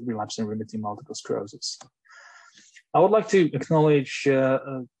with relapsing remitting multiple sclerosis. I would like to acknowledge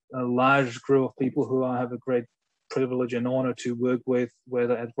a large group of people who I have a great privilege and honor to work with,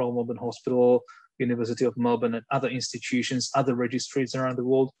 whether at Royal Melbourne Hospital, University of Melbourne, and other institutions, other registries around the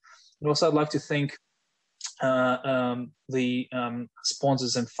world. And also I'd like to thank the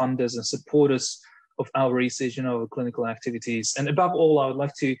sponsors and funders and supporters our research and our clinical activities. And above all, I would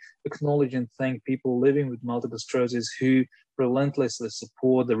like to acknowledge and thank people living with multiple sclerosis who relentlessly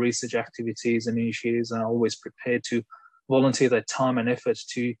support the research activities and initiatives and are always prepared to volunteer their time and effort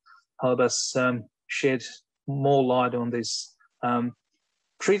to help us shed more light on this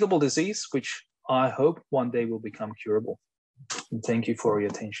treatable disease, which I hope one day will become curable. And thank you for your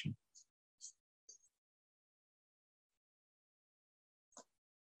attention.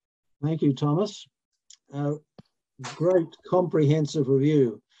 Thank you, Thomas. Great comprehensive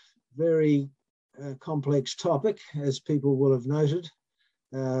review. Very complex topic, as people will have noted.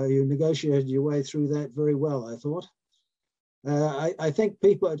 You negotiated your way through that very well, I thought. I think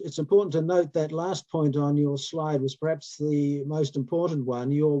it's important to note that last point on your slide was perhaps the most important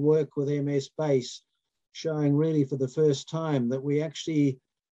one, your work with MS BASE, showing really for the first time that we actually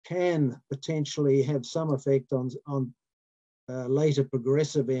can potentially have some effect on later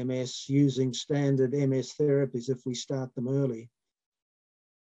progressive MS using standard MS therapies if we start them early.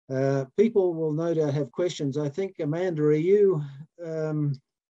 People will no doubt have questions. I think, Amanda, are you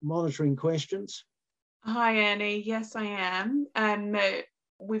monitoring questions? Hi, Annie. Yes, I am.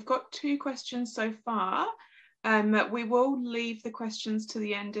 We've got 2 questions so far. We will leave the questions to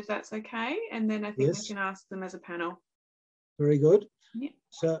the end if that's okay, and then I think we can ask them as a panel. Very good. Yeah.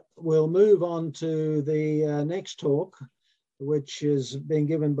 So we'll move on to the next talk, which is being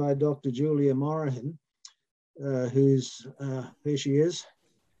given by Dr. Julia Morahan, who's, there she is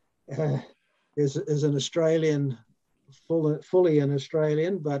an Australian, fully an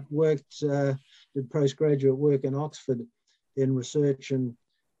Australian, but did postgraduate work in Oxford in research and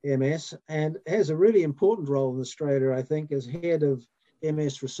MS, and has a really important role in Australia, I think, as head of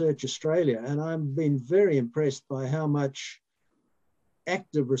MS Research Australia. And I've been very impressed by how much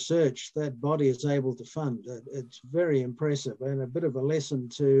active research that body is able to fund. It's very impressive, and a bit of a lesson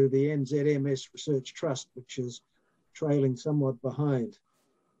to the NZMS Research Trust, which is trailing somewhat behind.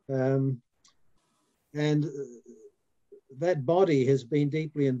 And that body has been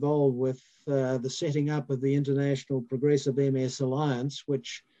deeply involved with the setting up of the International Progressive MS Alliance,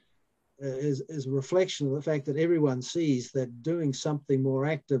 which is a reflection of the fact that everyone sees that doing something more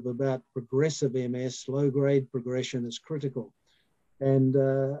active about progressive MS, low-grade progression, is critical. And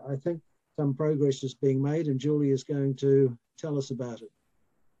I think some progress is being made, and Julia is going to tell us about it.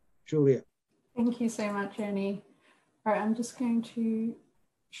 Julia. Thank you so much, Ernie. All right, I'm just going to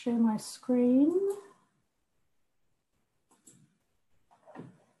share my screen.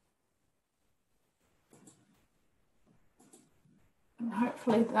 And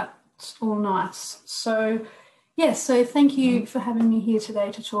hopefully that's all nice. So, yes, so thank you for having me here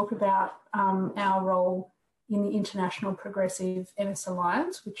today to talk about our role in the International Progressive MS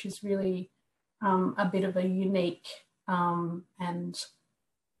Alliance, which is really a bit of a unique and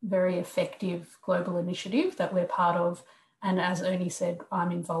very effective global initiative that we're part of. And as Ernie said,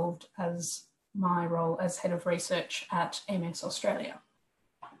 I'm involved as my role as Head of Research at MS Australia.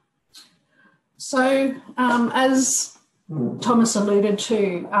 So as Thomas alluded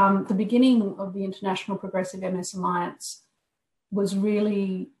to, the beginning of the International Progressive MS Alliance was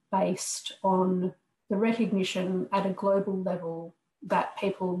really based on the recognition at a global level that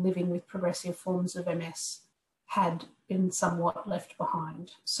people living with progressive forms of MS had been somewhat left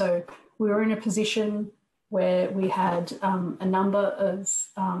behind. So we were in a position where we had a number of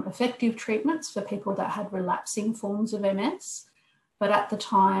effective treatments for people that had relapsing forms of MS, but at the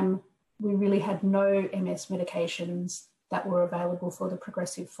time we really had no MS medications that were available for the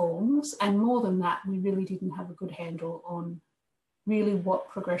progressive forms, and more than that, we really didn't have a good handle on really what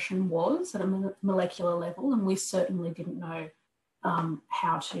progression was at a molecular level, and we certainly didn't know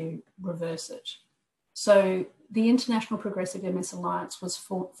how to reverse it. So the International Progressive MS Alliance was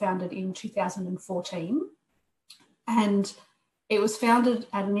founded in 2014, and it was founded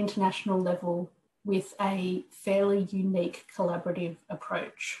at an international level with a fairly unique collaborative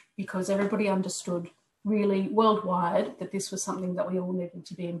approach, because everybody understood really worldwide that this was something that we all needed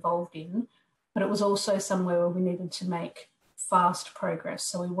to be involved in, but it was also somewhere where we needed to make fast progress.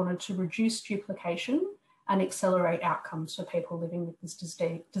 So we wanted to reduce duplication and accelerate outcomes for people living with this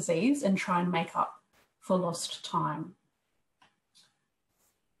disease and try and make up for lost time.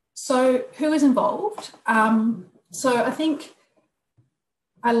 So who is involved? So I think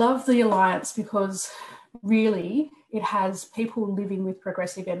I love the Alliance because really it has people living with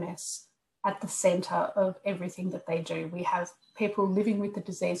progressive MS at the centre of everything that they do. We have people living with the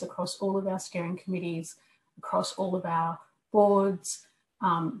disease across all of our steering committees, across all of our boards.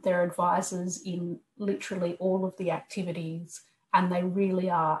 They're advisors in literally all of the activities, and they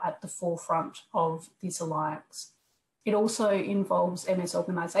really are at the forefront of this alliance. It also involves MS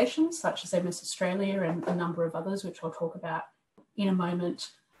organisations such as MS Australia and a number of others, which I'll talk about in a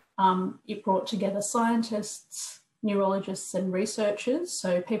moment. It brought together scientists, neurologists and researchers,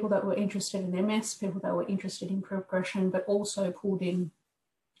 so people that were interested in MS, people that were interested in progression, but also pulled in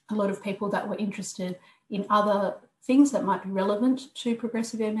a lot of people that were interested in other things that might be relevant to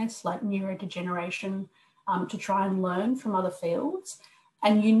progressive MS, like neurodegeneration, to try and learn from other fields,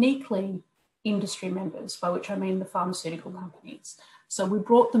 and uniquely industry members, by which I mean the pharmaceutical companies. So we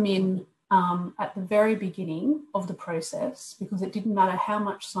brought them in at the very beginning of the process, because it didn't matter how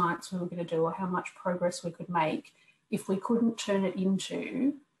much science we were going to do or how much progress we could make if we couldn't turn it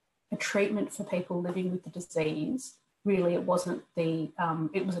into a treatment for people living with the disease. Really, it wasn't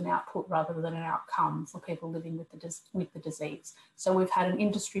it was an output rather than an outcome for people living with the disease. So we've had an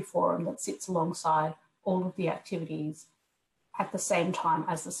industry forum that sits alongside all of the activities at the same time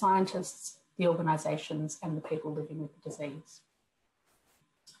as the scientists, the organisations and the people living with the disease.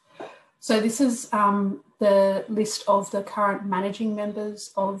 So this is the list of the current managing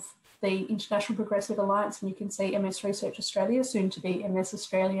members of the International Progressive Alliance, and you can see MS Research Australia, soon to be MS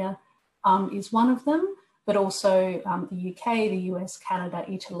Australia, is one of them, but also the UK, the US, Canada,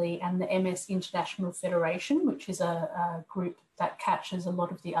 Italy, and the MS International Federation, which is a group that catches a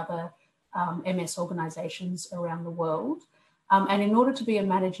lot of the other MS organisations around the world. And in order to be a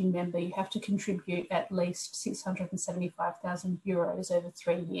managing member, you have to contribute at least €675,000 over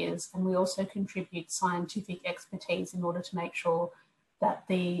 3 years. And we also contribute scientific expertise in order to make sure that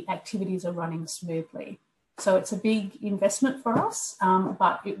the activities are running smoothly. So it's a big investment for us,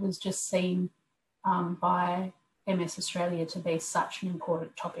 but it was just seen by MS Australia to be such an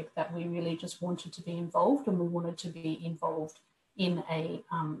important topic that we really just wanted to be involved, and we wanted to be involved in a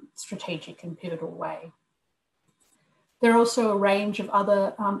strategic and pivotal way. There are also a range of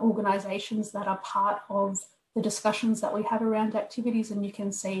other organisations that are part of the discussions that we have around activities, and you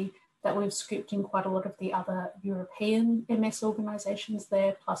can see that we've scooped in quite a lot of the other European MS organisations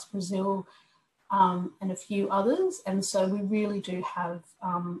there, plus Brazil and a few others. And so we really do have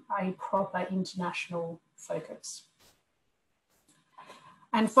a proper international focus.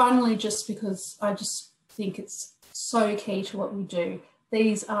 And finally, just because I just think it's so key to what we do,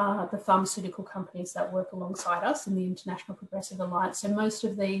 these are the pharmaceutical companies that work alongside us in the International Progressive Alliance. So most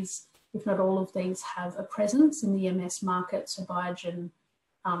of these, if not all of these, have a presence in the MS market. So Biogen,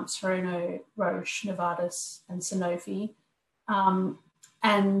 Cereno, Roche, Novartis, and Sanofi.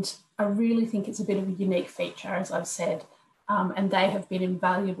 And I really think it's a bit of a unique feature, as I've said, and they have been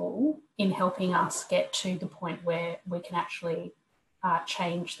invaluable in helping us get to the point where we can actually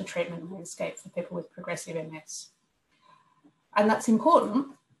change the treatment landscape for people with progressive MS. And that's important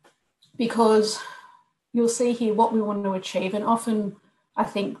because you'll see here what we want to achieve. And often I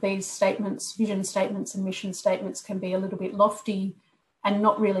think these statements, vision statements and mission statements, can be a little bit lofty and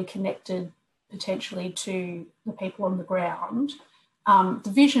not really connected potentially to the people on the ground.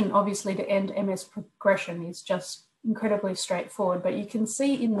 The vision, obviously, to end MS progression is just incredibly straightforward, but you can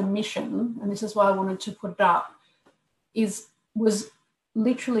see in the mission, and this is why I wanted to put it up, was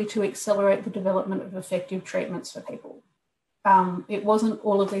literally to accelerate the development of effective treatments for people. It wasn't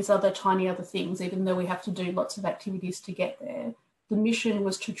all of these tiny other things, even though we have to do lots of activities to get there. The mission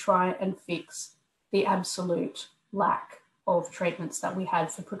was to try and fix the absolute lack of treatments that we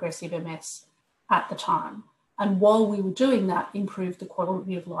had for progressive MS at the time. And while we were doing that, improve the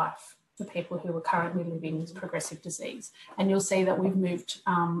quality of life for people who are currently living with progressive disease. And you'll see that we've moved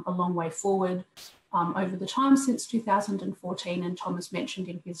a long way forward over the time since 2014. And Thomas mentioned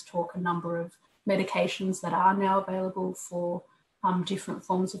in his talk a number of medications that are now available for different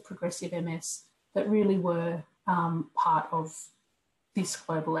forms of progressive MS that really were part of this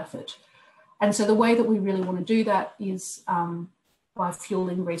global effort. And so the way that we really want to do that is by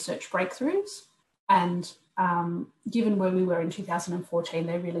fueling research breakthroughs. And given where we were in 2014,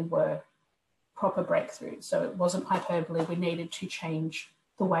 they really were proper breakthroughs. So it wasn't hyperbole. We needed to change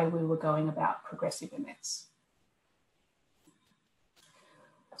the way we were going about progressive MS.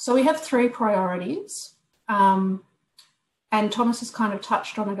 So we have 3 priorities, and Thomas has kind of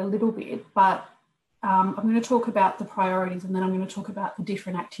touched on it a little bit, but I'm going to talk about the priorities and then I'm going to talk about the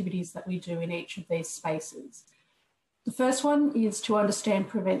different activities that we do in each of these spaces. The first one is to understand,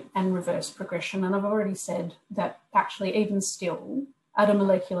 prevent and reverse progression. And I've already said that actually even still at a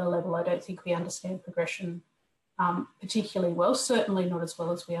molecular level, I don't think we understand progression particularly well, certainly not as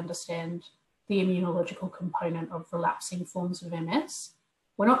well as we understand the immunological component of relapsing forms of MS.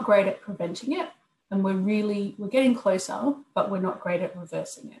 We're not great at preventing it, and we're getting closer, but we're not great at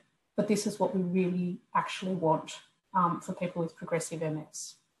reversing it. But this is what we really actually want for people with progressive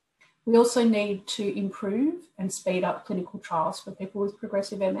MS. We also need to improve and speed up clinical trials for people with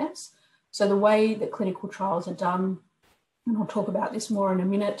progressive MS. So the way that clinical trials are done, and I'll talk about this more in a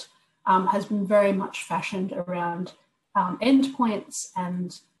minute, has been very much fashioned around endpoints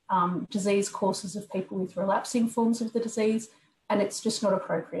and disease courses of people with relapsing forms of the disease, and it's just not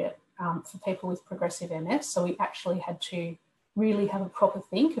appropriate for people with progressive MS. So we actually had to really have a proper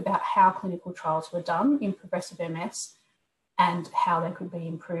think about how clinical trials were done in progressive MS and how they could be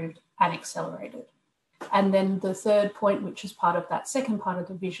improved and accelerated. And then the third point, which is part of that second part of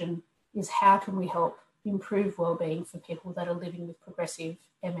the vision, is how can we help improve wellbeing for people that are living with progressive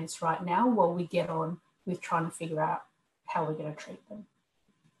MS right now while we get on with trying to figure out how we're going to treat them.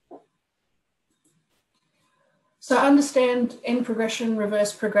 So understand end progression,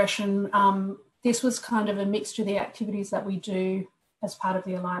 reverse progression. This was kind of a mixture of the activities that we do as part of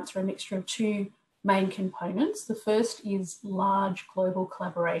the Alliance, are a mixture of two main components. The first is large global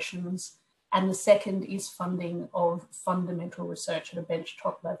collaborations, and the second is funding of fundamental research at a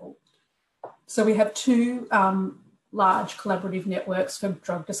benchtop level. So we have two large collaborative networks for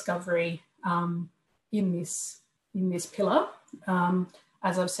drug discovery in this pillar.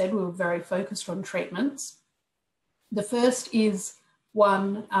 As I've said, we were very focused on treatments. The first is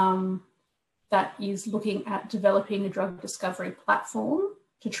one that is looking at developing a drug discovery platform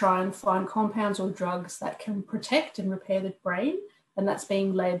to try and find compounds or drugs that can protect and repair the brain. And that's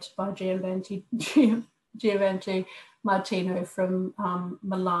being led by Giovanni Martino from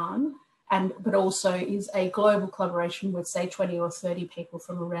Milan, but also is a global collaboration with, say, 20 or 30 people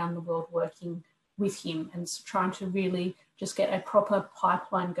from around the world working with him, and trying to really just get a proper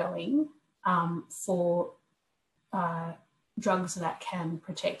pipeline going for drugs that can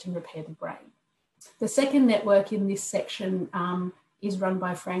protect and repair the brain. The second network in this section is run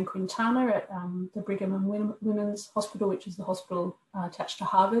by Fran Quintana at the Brigham and Women's Hospital, which is the hospital attached to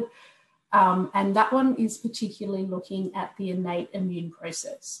Harvard. And that one is particularly looking at the innate immune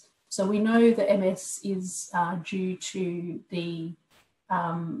process. So we know that MS is due to the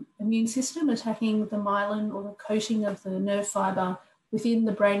immune system attacking the myelin or the coating of the nerve fibre within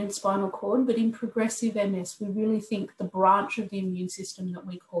the brain and spinal cord. But in progressive MS, we really think the branch of the immune system that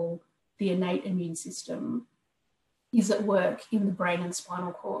we call the innate immune system is at work in the brain and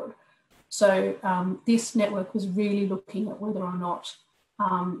spinal cord. So this network was really looking at whether or not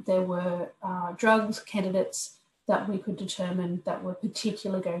there were drugs, candidates that we could determine that were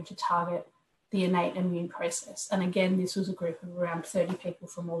particularly going to target the innate immune process. And again, this was a group of around 30 people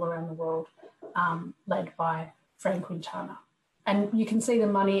from all around the world, led by Fran Quintana. And you can see the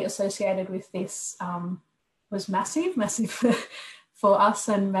money associated with this was massive for us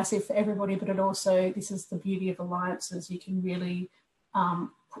and massive for everybody, but it also, this is the beauty of alliances, you can really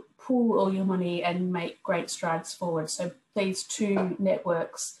pool all your money and make great strides forward. So these two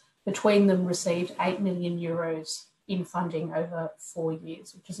networks between them received 8 million euros in funding over 4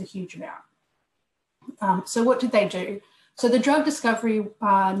 years, which is a huge amount. So what did they do? So the drug discovery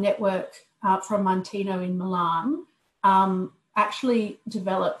network from Martino in Milan actually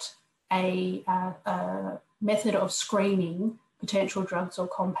developed a method of screening potential drugs or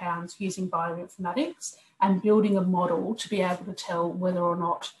compounds using bioinformatics and building a model to be able to tell whether or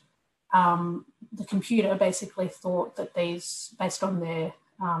not the computer basically thought that these, based on their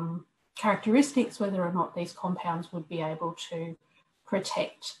characteristics, whether or not these compounds would be able to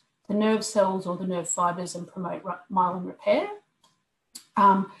protect the nerve cells or the nerve fibres and promote myelin repair.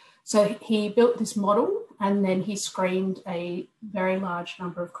 So he built this model and then he screened a very large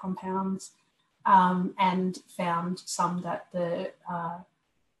number of compounds and found some that the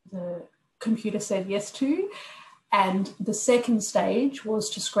computer said yes to. And the second stage was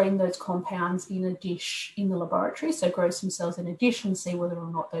to screen those compounds in a dish in the laboratory, so grow some cells in a dish and see whether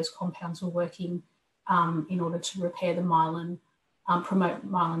or not those compounds were working in order to repair the myelin, promote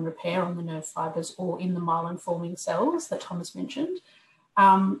myelin repair on the nerve fibres or in the myelin-forming cells that Thomas mentioned.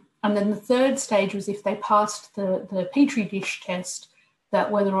 And then the third stage was if they passed the Petri dish test, that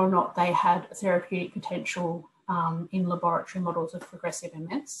whether or not they had therapeutic potential in laboratory models of progressive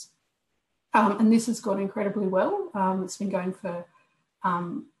MS. And this has gone incredibly well. It's been going for a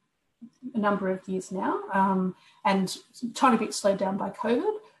number of years now and a tiny bit slowed down by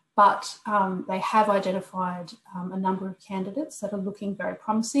COVID, but they have identified a number of candidates that are looking very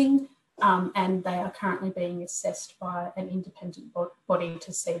promising and they are currently being assessed by an independent body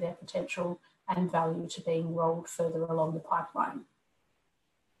to see their potential and value to being rolled further along the pipeline.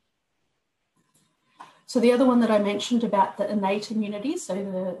 So the other one that I mentioned about the innate immunity,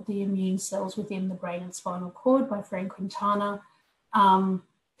 so the immune cells within the brain and spinal cord by Fran Quintana,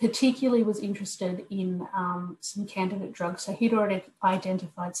 particularly was interested in some candidate drugs. So he'd already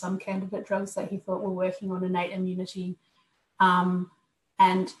identified some candidate drugs that he thought were working on innate immunity,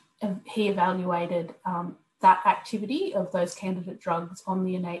 and he evaluated that activity of those candidate drugs on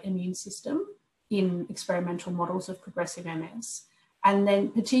the innate immune system in experimental models of progressive MS, and then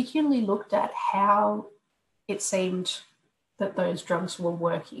particularly looked at how it seemed that those drugs were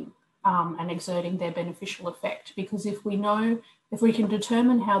working and exerting their beneficial effect. Because if we can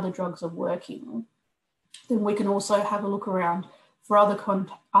determine how the drugs are working, then we can also have a look around for other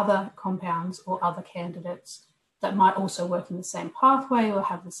compounds or other candidates that might also work in the same pathway or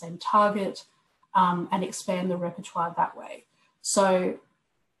have the same target, and expand the repertoire that way. So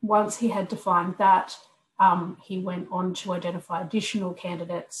once he had defined that, he went on to identify additional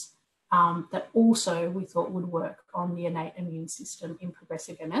candidates that also we thought would work on the innate immune system in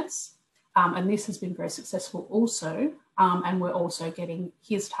progressive MS. And this has been very successful also, and we're also getting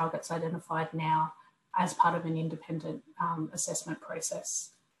his targets identified now as part of an independent assessment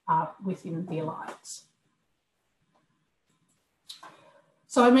process within the Alliance.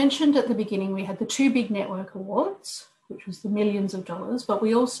 So I mentioned at the beginning we had the two big network awards, which was the millions of dollars, but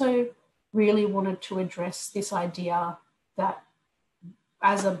we also really wanted to address this idea that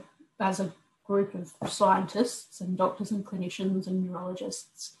as a group of scientists and doctors and clinicians and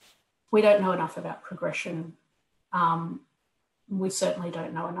neurologists, we don't know enough about progression. We certainly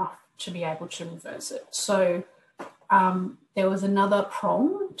don't know enough to be able to reverse it. So there was another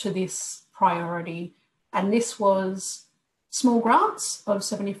prong to this priority, and this was small grants of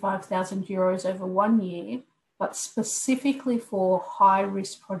 €75,000 over 1 year, but specifically for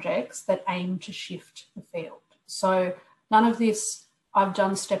high-risk projects that aim to shift the field. So none of this, I've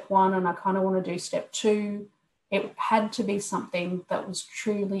done step one and I kind of want to do step two. It had to be something that was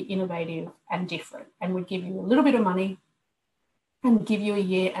truly innovative and different and would give you a little bit of money and give you a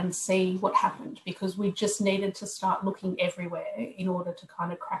year and see what happened, because we just needed to start looking everywhere in order to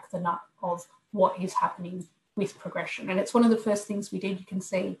kind of crack the nut of what is happening with progression. And it's one of the first things we did. You can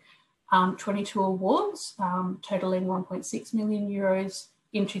see 22 awards, totaling €1.6 million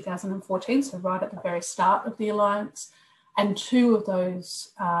in 2014, so right at the very start of the Alliance. And two of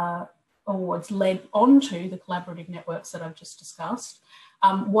those awards led onto the collaborative networks that I've just discussed.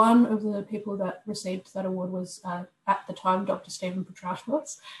 One of the people that received that award was, at the time, Dr. Stephen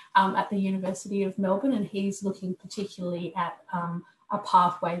Petratos at the University of Melbourne, and he's looking particularly at a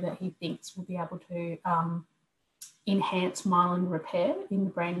pathway that he thinks will be able to enhance myelin repair in the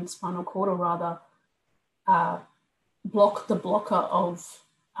brain and spinal cord, or rather block the blocker of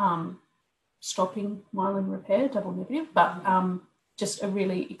stopping myelin repair, double negative, but just a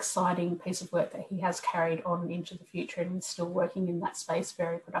really exciting piece of work that he has carried on into the future and is still working in that space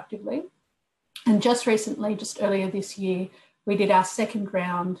very productively. And just recently, just earlier this year, we did our second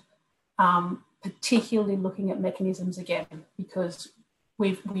round, particularly looking at mechanisms again, because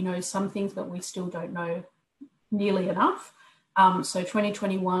we know some things, but we still don't know nearly enough. So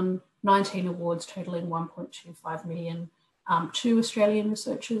 2021, 19 awards totaling 1.25 million. 2 Australian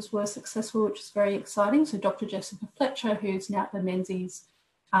researchers were successful, which is very exciting. So Dr. Jessica Fletcher, who's now at the Menzies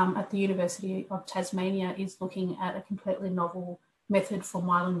at the University of Tasmania, is looking at a completely novel method for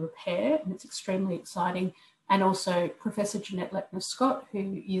myelin repair, and it's extremely exciting. And also Professor Jeanette Lechner-Scott,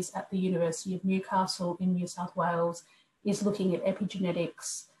 who is at the University of Newcastle in New South Wales, is looking at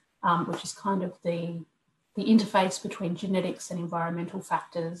epigenetics, which is kind of the interface between genetics and environmental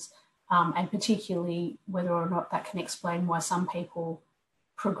factors, and particularly whether or not that can explain why some people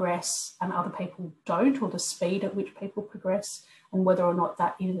progress and other people don't, or the speed at which people progress, and whether or not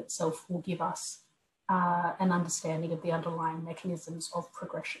that in itself will give us an understanding of the underlying mechanisms of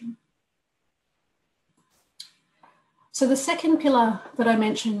progression. So the second pillar that I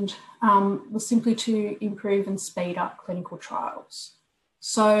mentioned was simply to improve and speed up clinical trials.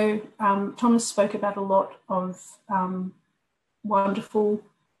 So Thomas spoke about a lot of wonderful,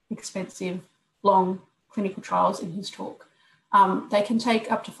 expensive, long clinical trials in his talk. They can take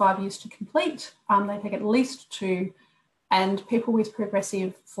up to 5 years to complete. They take at least 2, and people with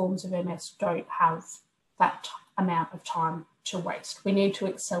progressive forms of MS don't have that amount of time to waste. We need to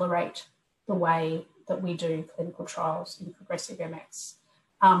accelerate the way that we do clinical trials in progressive MS.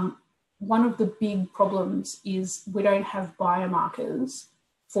 One of the big problems is we don't have biomarkers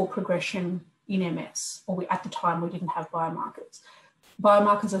for progression in MS, or at the time we didn't have biomarkers.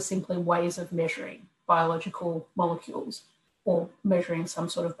 Biomarkers are simply ways of measuring biological molecules or measuring some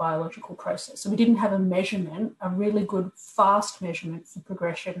sort of biological process. So we didn't have a measurement, a really good, fast measurement for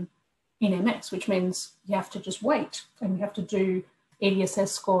progression in MS, which means you have to just wait and you have to do EDSS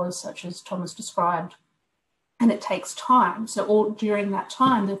scores such as Thomas described, and it takes time. So all during that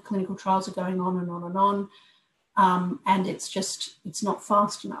time, the clinical trials are going on and on and on, and it's not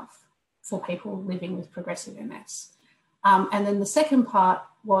fast enough for people living with progressive MS. And then the second part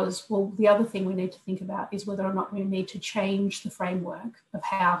was, well, the other thing we need to think about is whether or not we need to change the framework of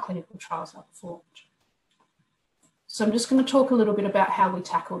how clinical trials are performed. So I'm just going to talk a little bit about how we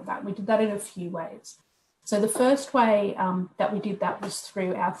tackled that. We did that in a few ways. So the first way that we did that was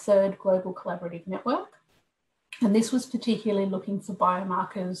through our third global collaborative network. And this was particularly looking for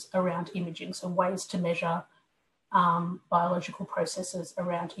biomarkers around imaging, so ways to measure biological processes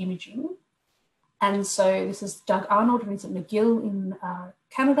around imaging. And so this is Doug Arnold, and he's at McGill in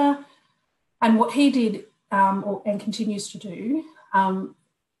Canada. And what he did and continues to do,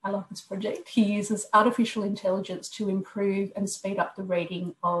 I love this project, he uses artificial intelligence to improve and speed up the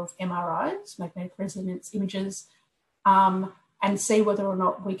reading of MRIs, magnetic resonance images, and see whether or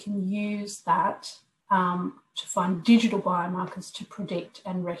not we can use that to find digital biomarkers to predict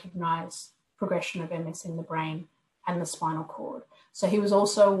and recognise progression of MS in the brain and the spinal cord. So he was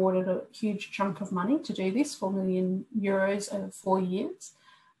also awarded a huge chunk of money to do this, €4 million over 4 years.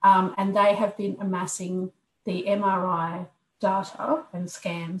 And they have been amassing the MRI data and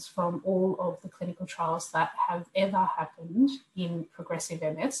scans from all of the clinical trials that have ever happened in progressive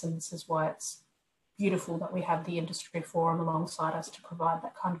MS. And this is why it's beautiful that we have the industry forum alongside us to provide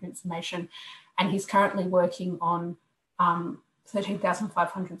that kind of information. And he's currently working on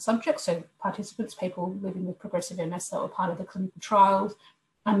 13,500 subjects, so participants, people living with progressive MS that were part of the clinical trials,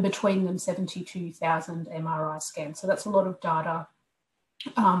 and between them 72,000 MRI scans. So that's a lot of data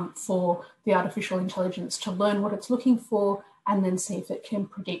for the artificial intelligence to learn what it's looking for and then see if it can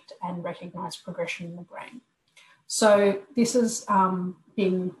predict and recognise progression in the brain. So this has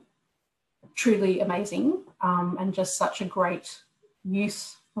been truly amazing and just such a great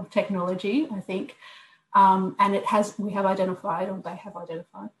use of technology, I think. And we have identified, or they have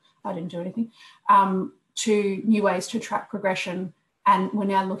identified, I didn't do anything, to new ways to track progression. And we're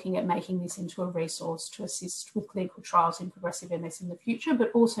now looking at making this into a resource to assist with clinical trials in progressive MS in the future,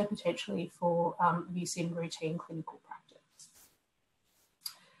 but also potentially for use in routine clinical practice.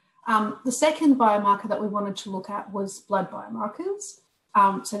 The second biomarker that we wanted to look at was blood biomarkers.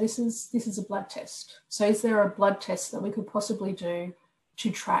 So this is a blood test. So is there a blood test that we could possibly do to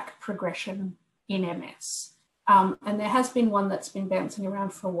track progression in MS? And there has been one that's been bouncing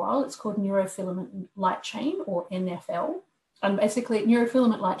around for a while. It's called neurofilament light chain, or NFL. And basically,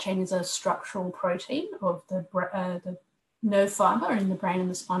 neurofilament light chain is a structural protein of the nerve fibre in the brain and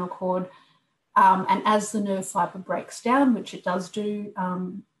the spinal cord. And as the nerve fibre breaks down, which it does do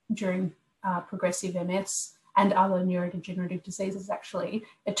during progressive MS and other neurodegenerative diseases, actually,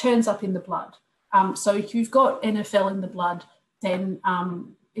 it turns up in the blood. So if you've got NFL in the blood, then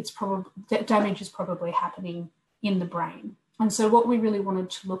damage is probably happening in the brain. And so what we really wanted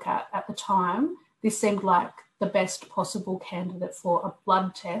to look at the time, this seemed like the best possible candidate for a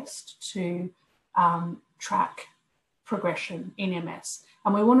blood test to track progression in MS.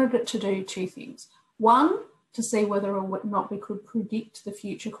 And we wanted it to do two things. One, to see whether or not we could predict the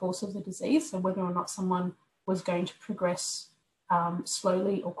future course of the disease, so whether or not someone was going to progress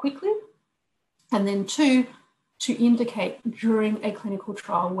slowly or quickly. And then two, to indicate during a clinical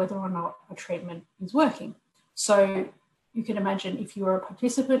trial whether or not a treatment is working. So you can imagine if you are a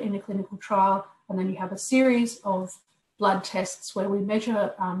participant in a clinical trial and then you have a series of blood tests where we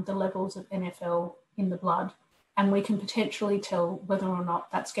measure the levels of NFL in the blood, and we can potentially tell whether or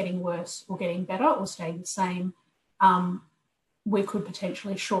not that's getting worse or getting better or staying the same, we could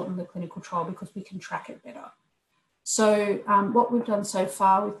potentially shorten the clinical trial because we can track it better. So what we've done so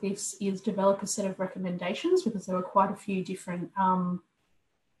far with this is develop a set of recommendations, because there are quite a few different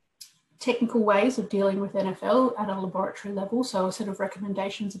technical ways of dealing with NFL at a laboratory level. So a set of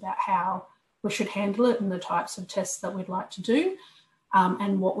recommendations about how we should handle it and the types of tests that we'd like to do,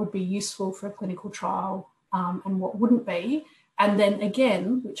 and what would be useful for a clinical trial and what wouldn't be. And then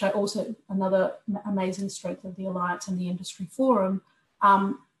again, which I also, another amazing strength of the Alliance and the Industry Forum,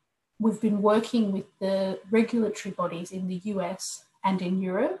 we've been working with the regulatory bodies in the US and in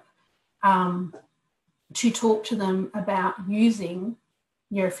Europe to talk to them about using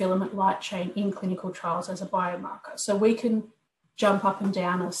neurofilament light chain in clinical trials as a biomarker. So we can jump up and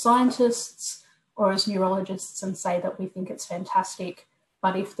down as scientists or as neurologists and say that we think it's fantastic,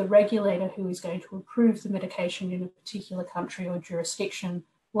 but if the regulator who is going to approve the medication in a particular country or jurisdiction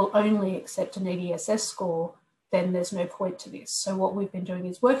will only accept an EDSS score, then there's no point to this. So what we've been doing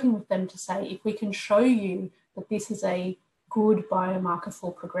is working with them to say, if we can show you that this is a good biomarker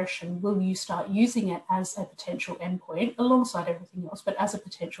for progression, will you start using it as a potential endpoint alongside everything else, but as a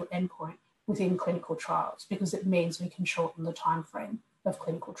potential endpoint? within clinical trials, because it means we can shorten the time frame of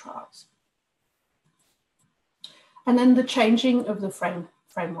clinical trials. And then the changing of the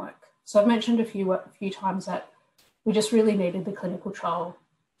framework. So I've mentioned a few times that we just really needed the clinical trial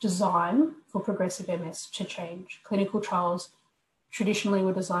design for progressive MS to change. Clinical trials traditionally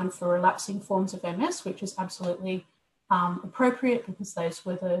were designed for relapsing forms of MS, which is absolutely appropriate because those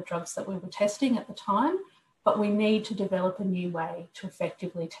were the drugs that we were testing at the time. But we need to develop a new way to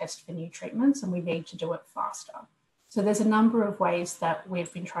effectively test for new treatments, and we need to do it faster. So there's a number of ways that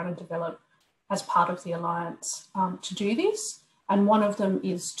we've been trying to develop as part of the Alliance to do this. And one of them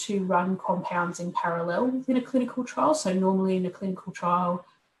is to run compounds in parallel within a clinical trial. So normally in a clinical trial,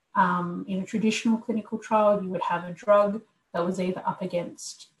 in a traditional clinical trial, you would have a drug that was either up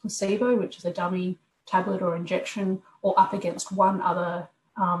against placebo, which is a dummy tablet or injection, or up against one other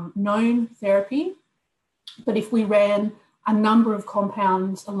known therapy. But if we ran a number of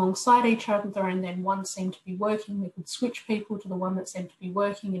compounds alongside each other and then one seemed to be working, we could switch people to the one that seemed to be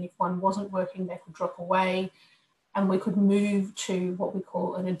working, and if one wasn't working, they could drop away, and we could move to what we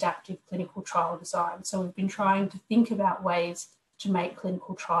call an adaptive clinical trial design. So we've been trying to think about ways to make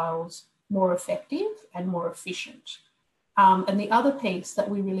clinical trials more effective and more efficient. And the other piece that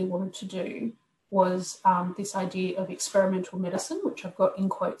we really wanted to do was this idea of experimental medicine, which I've got in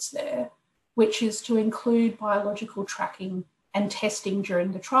quotes there, which is to include biological tracking and testing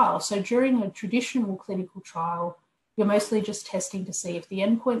during the trial. So during a traditional clinical trial, you're mostly just testing to see if the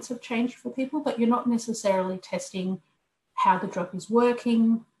endpoints have changed for people, but you're not necessarily testing how the drug is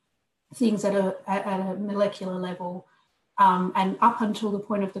working, things at a molecular level. And up until the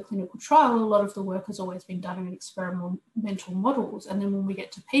point of the clinical trial, a lot of the work has always been done in experimental models. And then when we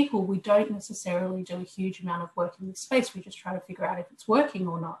get to people, we don't necessarily do a huge amount of work in this space. We just try to figure out if it's working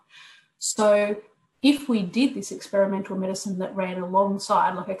or not. So if we did this experimental medicine that ran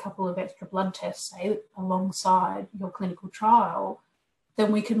alongside, like a couple of extra blood tests, say, alongside your clinical trial,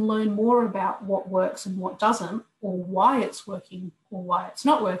 then we can learn more about what works and what doesn't, or why it's working or why it's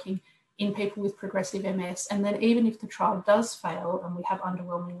not working in people with progressive MS. And then even if the trial does fail and we have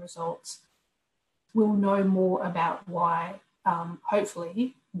underwhelming results, we'll know more about why,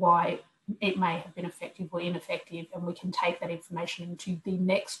 hopefully, why it may have been effective or ineffective, and we can take that information into the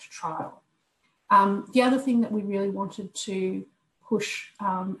next trial. The other thing that we really wanted to push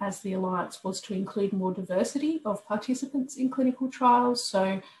as the Alliance was to include more diversity of participants in clinical trials.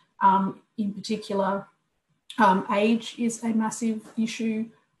 So in particular, age is a massive issue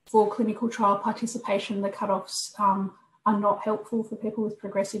for clinical trial participation. The cutoffs are not helpful for people with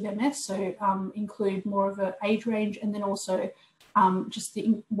progressive MS, so include more of an age range, and then also just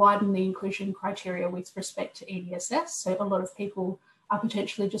widen the inclusion criteria with respect to EDSS. So a lot of people are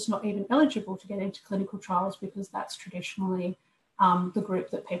potentially just not even eligible to get into clinical trials because that's traditionally the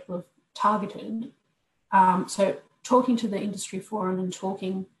group that people have targeted. So talking to the industry forum and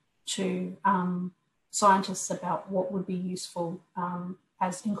talking to scientists about what would be useful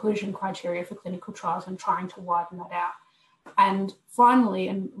as inclusion criteria for clinical trials and trying to widen that out. And finally,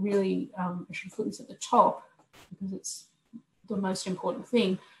 and really I should put this at the top because it's the most important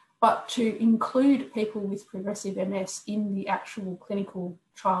thing, but to include people with progressive MS in the actual clinical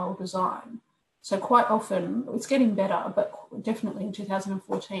trial design. So quite often, it's getting better, but definitely in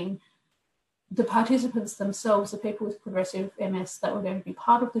 2014, the participants themselves, the people with progressive MS that were going to be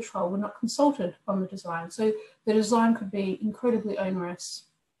part of the trial, were not consulted on the design. So the design could be incredibly onerous,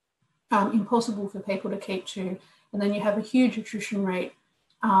 impossible for people to keep to, and then you have a huge attrition rate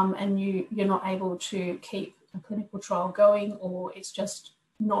and you're not able to keep a clinical trial going, or it's just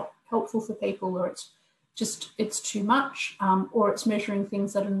not helpful for people, or it's too much, or it's measuring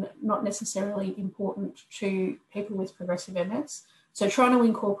things that are not necessarily important to people with progressive MS. So trying to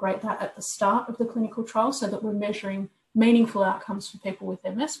incorporate that at the start of the clinical trial so that we're measuring meaningful outcomes for people with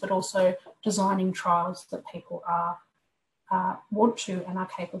MS, but also designing trials that people want to and are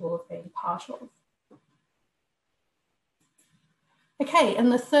capable of being part of. Okay,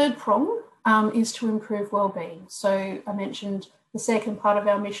 and the third prong is to improve wellbeing. So I mentioned the second part of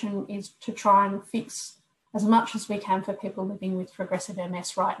our mission is to try and fix as much as we can for people living with progressive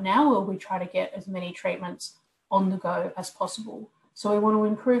MS right now, or we try to get as many treatments on the go as possible. So we want to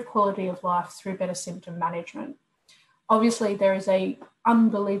improve quality of life through better symptom management. Obviously, there is an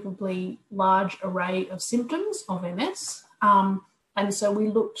unbelievably large array of symptoms of MS. And so we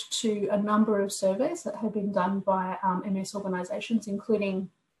looked to a number of surveys that have been done by MS organisations, including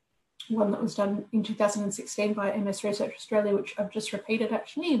one that was done in 2016 by MS Research Australia, which I've just repeated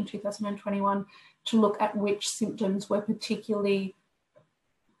actually in 2021, to look at which symptoms were particularly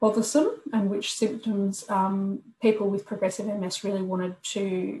bothersome and which symptoms people with progressive MS really wanted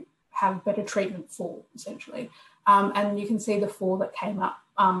to have better treatment for, essentially. And you can see the 4 that came up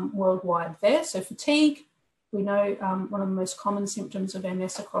worldwide there. So fatigue, we know one of the most common symptoms of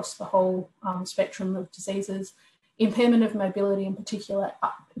MS across the whole spectrum of diseases. Impairment of mobility, in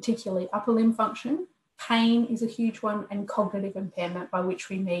particularly upper limb function. Pain is a huge one, and cognitive impairment, by which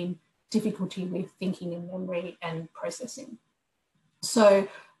we mean difficulty with thinking and memory and processing. So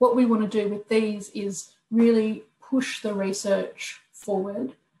what we want to do with these is really push the research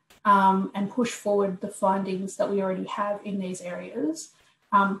forward and push forward the findings that we already have in these areas,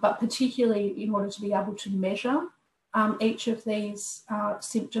 but particularly in order to be able to measure each of these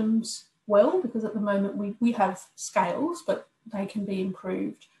symptoms well, because at the moment we have scales, but they can be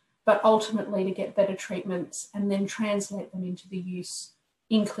improved, but ultimately to get better treatments and then translate them into the use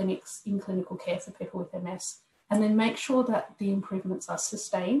in clinics, in clinical care for people with MS, and then make sure that the improvements are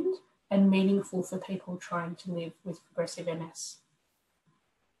sustained and meaningful for people trying to live with progressive MS.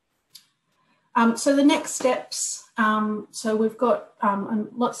 So the next steps, so we've got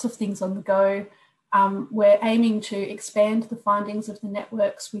lots of things on the go. We're aiming to expand the findings of the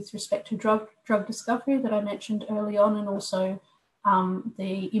networks with respect to drug discovery that I mentioned early on, and also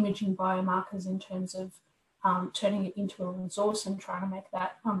the imaging biomarkers in terms of turning it into a resource and trying to make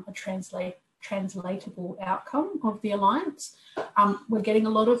that a translatable outcome of the Alliance. We're getting a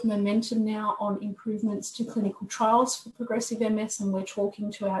lot of momentum now on improvements to clinical trials for progressive MS, and we're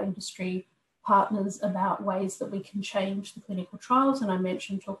talking to our industry partners about ways that we can change the clinical trials. And I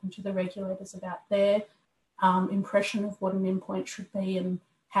mentioned talking to the regulators about their impression of what an endpoint should be and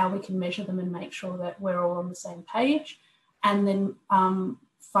how we can measure them and make sure that we're all on the same page. And then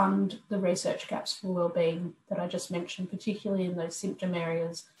fund the research gaps for wellbeing that I just mentioned, particularly in those symptom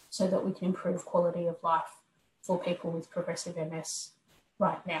areas, so that we can improve quality of life for people with progressive MS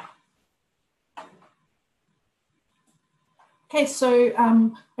right now. Okay, so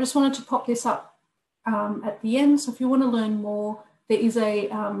I just wanted to pop this up at the end. So if you want to learn more, there is a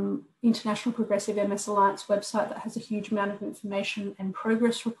International Progressive MS Alliance website that has a huge amount of information and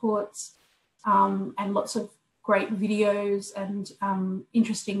progress reports and lots of great videos and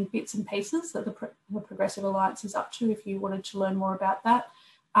interesting bits and pieces that the Progressive Alliance is up to if you wanted to learn more about that.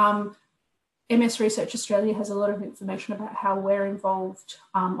 MS Research Australia has a lot of information about how we're involved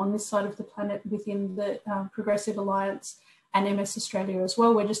on this side of the planet within the Progressive Alliance, and MS Australia as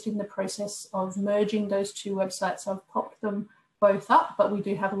well. We're just in the process of merging those 2 websites. I've popped them both up, but we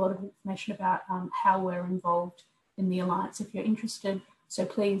do have a lot of information about how we're involved in the Alliance if you're interested. So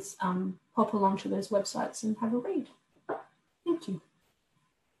please pop along to those websites and have a read. Thank you.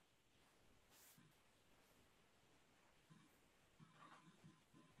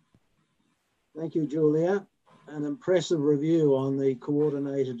 Thank you, Julia. An impressive review on the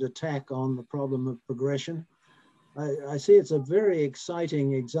coordinated attack on the problem of progression. I see it's a very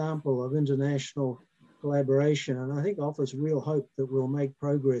exciting example of international collaboration, and I think offers real hope that we'll make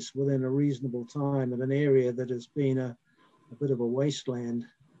progress within a reasonable time in an area that has been a bit of a wasteland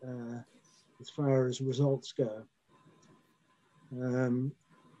as far as results go.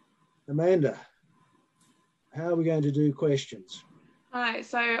 Amanda, how are we going to do questions? Hi,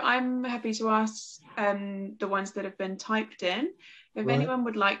 so I'm happy to ask the ones that have been typed in. If anyone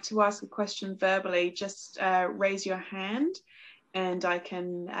would like to ask a question verbally, just raise your hand and I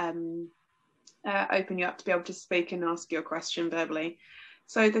can open you up to be able to speak and ask your question verbally.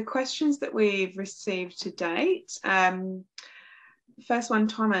 So the questions that we've received to date, first one,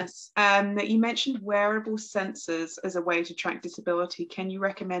 Thomas, that you mentioned wearable sensors as a way to track disability. Can you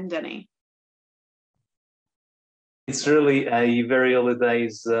recommend any? It's really a very early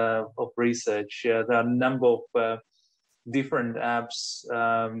days of research. There are a number of different apps.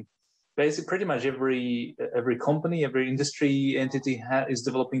 Basically, pretty much every company, every industry entity is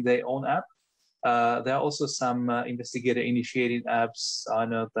developing their own app. There are also some investigator-initiated apps. I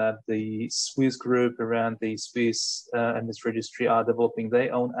know that the Swiss group around the Swiss MS registry are developing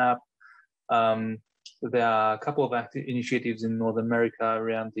their own app. There are a couple of active initiatives in North America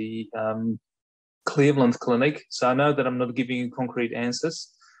around the Cleveland Clinic. So I know that I'm not giving you concrete answers,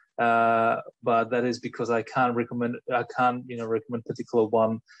 but that is because I can't recommend particular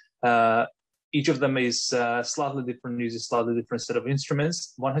one. Each of them is slightly different, uses slightly different set of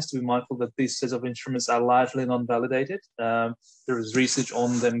instruments. One has to be mindful that these sets of instruments are largely non-validated. There is research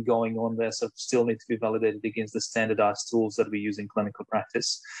on them going on there, so still need to be validated against the standardized tools that we use in clinical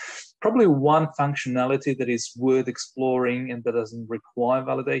practice. Probably one functionality that is worth exploring and that doesn't require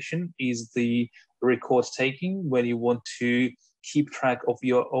validation is the record taking, when you want to keep track of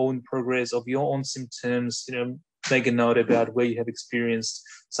your own progress, of your own symptoms, make a note about where you have experienced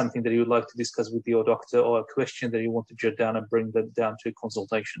something that you would like to discuss with your doctor, or a question that you want to jot down and bring that down to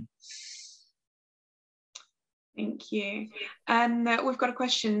consultation. Thank you. And we've got a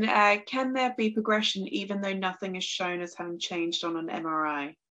question. Can there be progression even though nothing is shown as having changed on an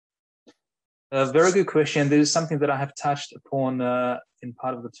MRI? A very good question. This is something that I have touched upon in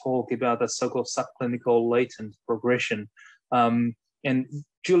part of the talk about the so-called subclinical latent progression. And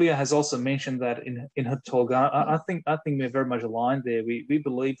Julia has also mentioned that in her talk. I think we're very much aligned there. We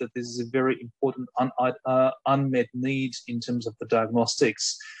believe that this is a very important unmet need in terms of the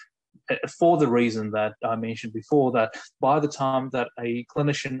diagnostics, for the reason that I mentioned before, that by the time that a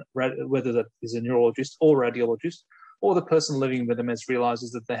clinician, whether that is a neurologist or radiologist, or the person living with MS,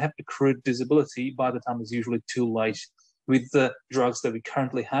 realizes that they have accrued disability, by the time it's usually too late with the drugs that we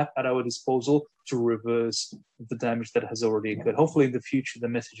currently have at our disposal to reverse the damage that has already occurred. Hopefully in the future, the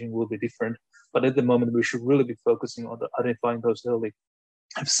messaging will be different, but at the moment, we should really be focusing on identifying those early.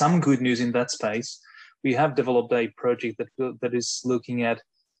 I have some good news in that space. We have developed a project that is looking at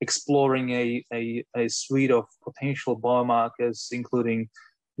exploring a suite of potential biomarkers, including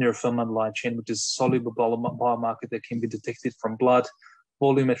neurofilament light chain, which is a soluble biomarker that can be detected from blood,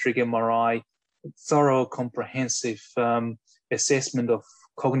 volumetric MRI, thorough, comprehensive assessment of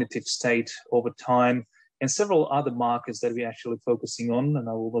cognitive state over time, and several other markers that we're actually focusing on. And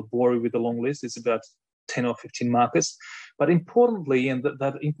I will not bore you with the long list. It's about 10 or 15 markers. But importantly, and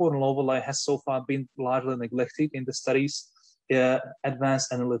that important overlay has so far been largely neglected in the studies,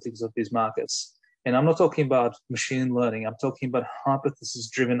 advanced analytics of these markers. And I'm not talking about machine learning. I'm talking about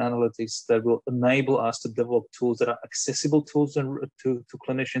hypothesis-driven analytics that will enable us to develop tools that are accessible tools to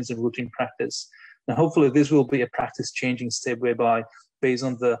clinicians in routine practice. And hopefully this will be a practice-changing step whereby, based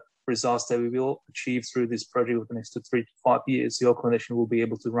on the results that we will achieve through this project over the next 3 to 5 years, your clinician will be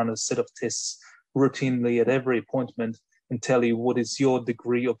able to run a set of tests routinely at every appointment and tell you what is your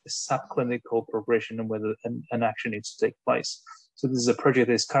degree of the subclinical progression and whether an action needs to take place. So this is a project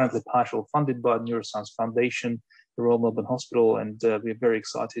that is currently partially funded by the Neuroscience Foundation, the Royal Melbourne Hospital, and we're very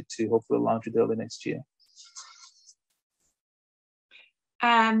excited to hopefully launch it early next year.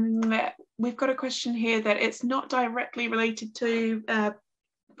 We've got a question here that it's not directly related to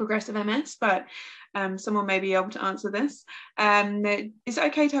progressive MS, but someone may be able to answer this. Is it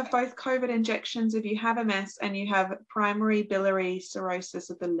okay to have both COVID injections if you have MS and you have primary biliary cirrhosis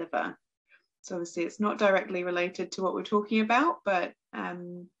of the liver? So obviously it's not directly related to what we're talking about, but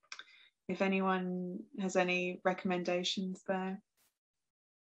if anyone has any recommendations there.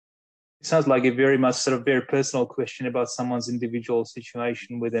 It sounds like a very much sort of very personal question about someone's individual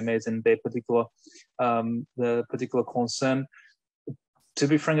situation with MS and their particular, the particular concern. To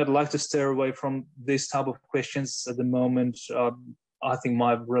be frank, I'd like to steer away from this type of questions at the moment. I think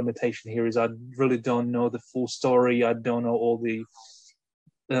my limitation here is I really don't know the full story. I don't know all the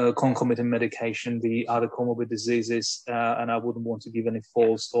concomitant medication, the other comorbid diseases, and I wouldn't want to give any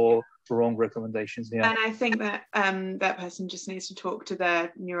false or wrong recommendations here. And I think that that person just needs to talk to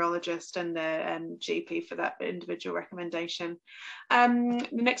their neurologist and their GP for that individual recommendation. The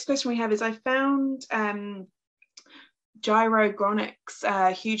next question we have is, I found gyrogonics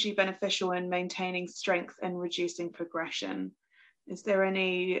hugely beneficial in maintaining strength and reducing progression. Is there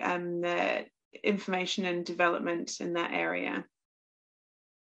any information and development in that area?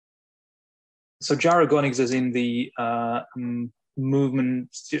 So gyrogonics is in the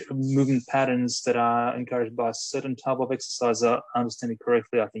movement patterns that are encouraged by a certain type of exercise. I understand it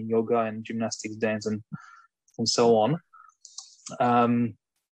correctly, I think yoga and gymnastics, dance, and so on. I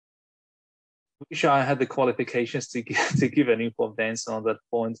wish I had the qualifications to give an informed answer on that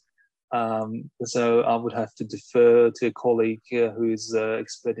point. So I would have to defer to a colleague who is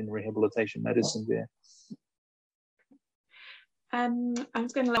expert in rehabilitation medicine there. I'm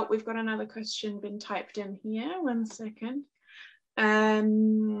just going to look, we've got another question been typed in here, 1 second.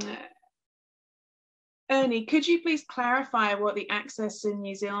 Ernie, could you please clarify what the access in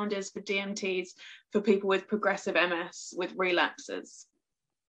New Zealand is for DMTs for people with progressive MS with relapses?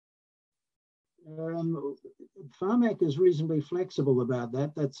 Pharmac is reasonably flexible about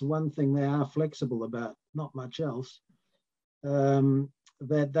that. That's one thing they are flexible about, not much else.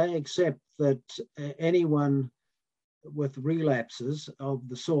 That they accept that anyone with relapses of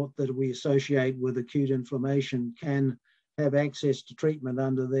the sort that we associate with acute inflammation can have access to treatment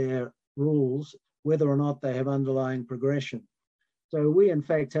under their rules, whether or not they have underlying progression. So we in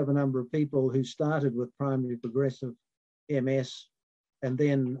fact have a number of people who started with primary progressive MS and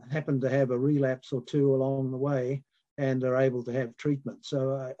then happen to have a relapse or two along the way and are able to have treatment.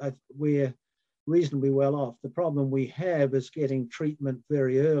 So we're reasonably well off. The problem we have is getting treatment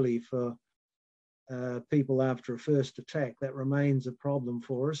very early for people after a first attack. That remains a problem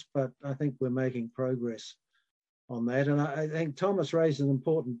for us, but I think we're making progress on that. And I think Thomas raised an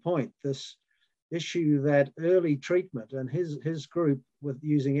important point, this issue that early treatment, and his group with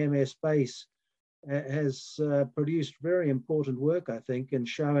using MS base has produced very important work, I think, in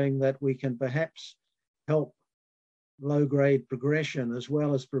showing that we can perhaps help low-grade progression as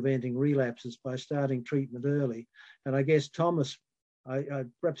well as preventing relapses by starting treatment early. And I guess Thomas,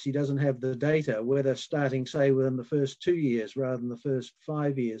 perhaps he doesn't have the data, whether starting, say, within the first 2 years rather than the first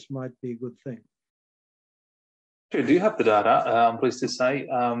 5 years might be a good thing. Sure, do you have the data? I'm pleased to say.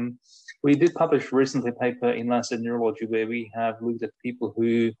 We did publish recently a paper in Lancet Neurology where we have looked at people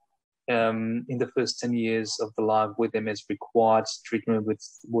who in the first 10 years of the life with MS required treatment with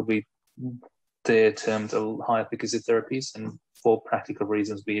what we termed high efficacy therapies, and for practical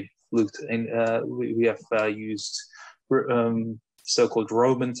reasons we've looked in, we have used so-called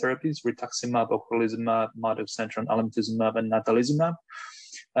Roman therapies, rituximab, ocrelizumab, mitoxantrone, alemtuzumab, and natalizumab.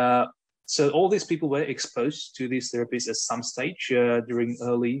 So all these people were exposed to these therapies at some stage during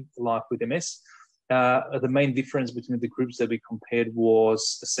early life with MS. The main difference between the groups that we compared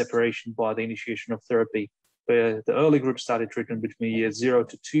was a separation by the initiation of therapy. The early group started treatment between year 0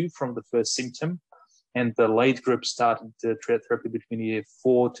 to 2 from the first symptom, and the late group started therapy between year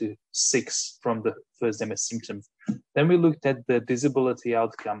 4 to 6 from the first MS symptom. Then we looked at the disability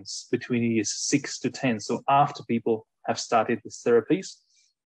outcomes between years 6 to 10, so after people have started these therapies,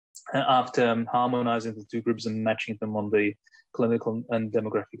 after harmonizing the two groups and matching them on the clinical and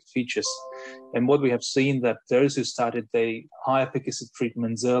demographic features. And what we have seen that those who started the high efficacy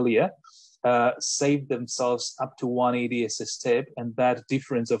treatments earlier saved themselves up to 1 EDSS step, and that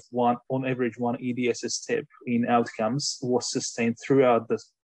difference of on average 1 EDSS step in outcomes was sustained throughout the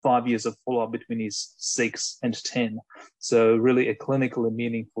 5 years of follow-up between years 6 and 10. So really a clinically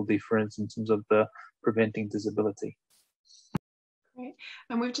meaningful difference in terms of the preventing disability. Great.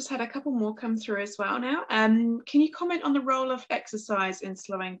 And we've just had a couple more come through as well now. Can you comment on the role of exercise in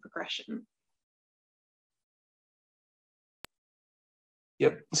slowing progression?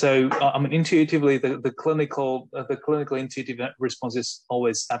 Yep. So I mean, intuitively, the clinical intuitive response is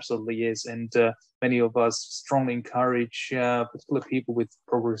always absolutely yes, and many of us strongly encourage particularly people with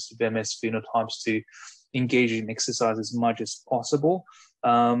progressive MS phenotypes to engage in exercise as much as possible.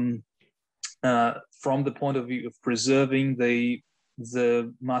 From the point of view of preserving the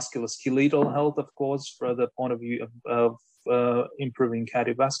musculoskeletal health, of course, from the point of view of improving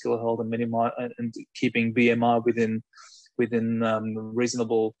cardiovascular health and keeping BMI within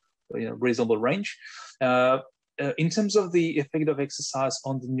reasonable range. In terms of the effect of exercise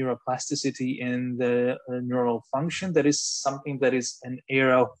on the neuroplasticity and the neural function, that is something that is an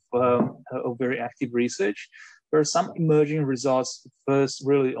area of very active research. There are some emerging results, first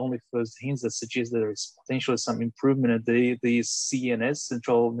hints that suggest there is potentially some improvement at the CNS,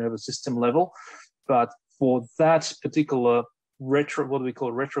 central nervous system level. But for that particular what we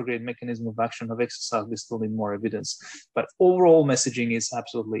call retrograde mechanism of action of exercise, we still need more evidence. But overall messaging is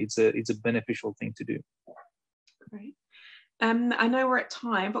absolutely, it's a beneficial thing to do. Great. I know we're at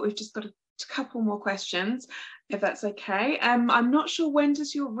time, but we've just got a couple more questions, if that's okay. I'm not sure, when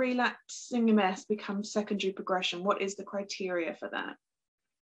does your relapsing MS become secondary progression? What is the criteria for that?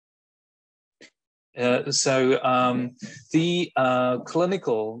 The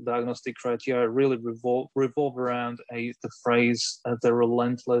clinical diagnostic criteria really revolve around the phrase the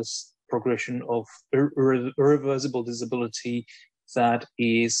relentless progression of irreversible disability that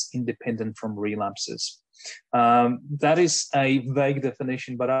is independent from relapses. That is a vague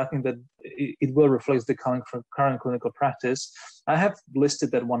definition, but I think that it will reflect the current clinical practice. I have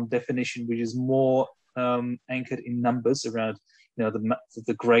listed that one definition, which is more anchored in numbers around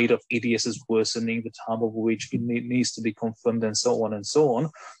the grade of EDS's worsening, the time of which it needs to be confirmed, and so on and so on.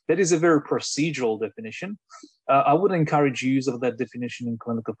 That is a very procedural definition. I would encourage use of that definition in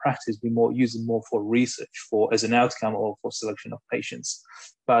clinical practice, use it more for research, as an outcome or for selection of patients.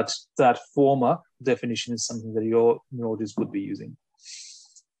 But that former definition is something that your neurologist would be using.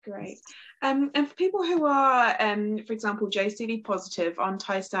 Great. And for people who are, for example, JCD positive on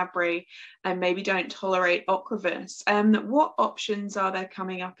Tysabri and maybe don't tolerate Ocrevus, what options are there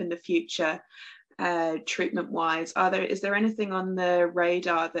coming up in the future treatment-wise? Is there anything on the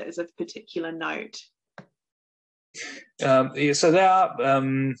radar that is of particular note? So there are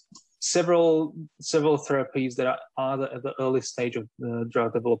several therapies that are either at the early stage of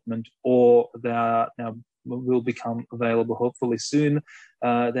drug development, or they are now will become available hopefully soon.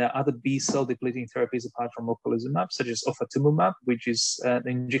 There are other B-cell depleting therapies apart from ocrelizumab, such as ofatumumab, which is an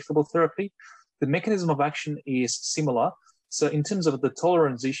injectable therapy. The mechanism of action is similar, So in terms of the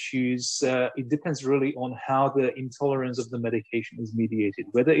tolerance issues, it depends really on how the intolerance of the medication is mediated,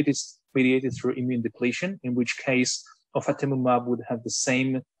 whether it is mediated through immune depletion, in which case ofatumumab would have the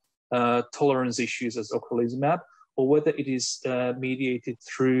same tolerance issues as ocrelizumab, or whether it is mediated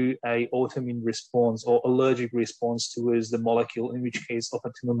through a autoimmune response or allergic response towards the molecule, in which case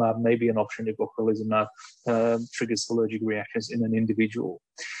ofatumumab may be an option if ocrelizumab triggers allergic reactions in an individual.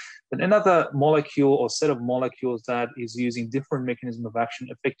 But another molecule or set of molecules that is using different mechanism of action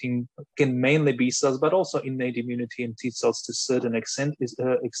affecting can mainly B cells, but also innate immunity and T cells to a certain extent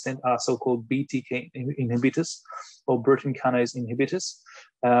are so-called BTK inhibitors or Bruton kinase inhibitors.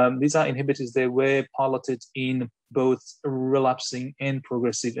 These are inhibitors that were piloted in both relapsing and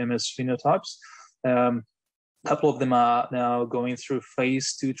progressive MS phenotypes. A couple of them are now going through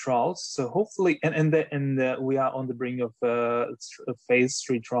phase 2 trials. So hopefully, and we are on the brink of phase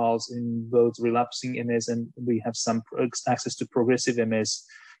 3 trials in both relapsing MS, and we have some access to progressive MS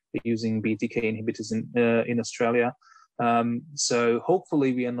using BTK inhibitors in Australia. So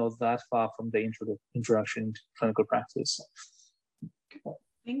hopefully we are not that far from the introduction into clinical practice.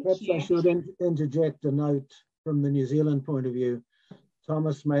 Perhaps I should interject a note from the New Zealand point of view.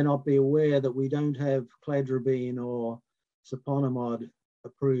 Thomas may not be aware that we don't have cladribine or siponimod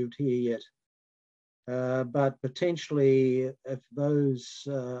approved here yet. But potentially, if those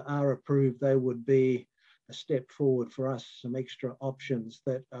are approved, they would be a step forward for us, some extra options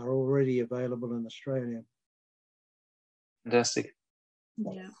that are already available in Australia. Fantastic.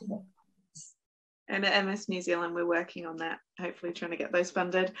 Yeah. And at MS New Zealand, we're working on that, hopefully trying to get those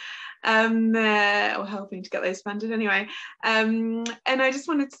funded, or helping to get those funded anyway. And I just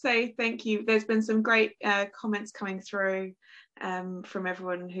wanted to say thank you. There's been some great comments coming through from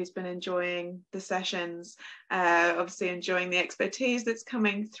everyone who's been enjoying the sessions, obviously enjoying the expertise that's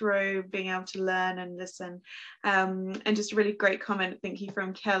coming through, being able to learn and listen. And just a really great comment, thank you,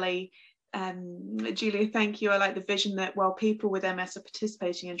 from Kelly. Julia, thank you. I like the vision that while people with MS are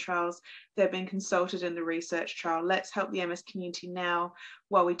participating in trials, they're being consulted in the research trial. Let's help the MS community now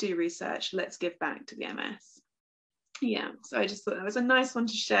while we do research. Let's give back to the MS. Yeah, so I just thought that was a nice one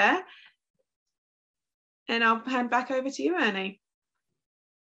to share. And I'll hand back over to you, Ernie.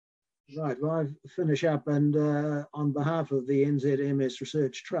 Right, well, I'll finish up, and on behalf of the NZMS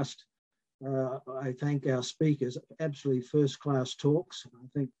Research Trust, I thank our speakers, absolutely first-class talks. I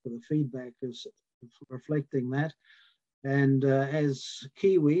think the feedback is reflecting that. And as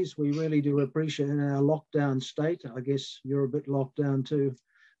Kiwis, we really do appreciate, in our lockdown state, I guess you're a bit locked down too,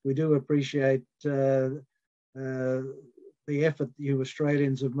 we do appreciate the effort you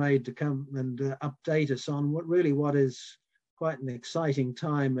Australians have made to come and update us on what is quite an exciting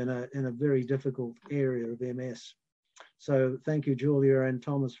time in a very difficult area of MS. So thank you, Julia and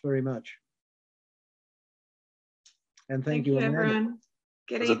Thomas, very much. And thank you, everyone.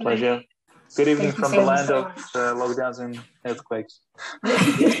 Good evening. It was a pleasure. Good evening from the land of lockdowns and earthquakes.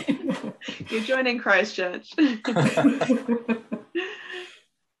 You're joining Christchurch.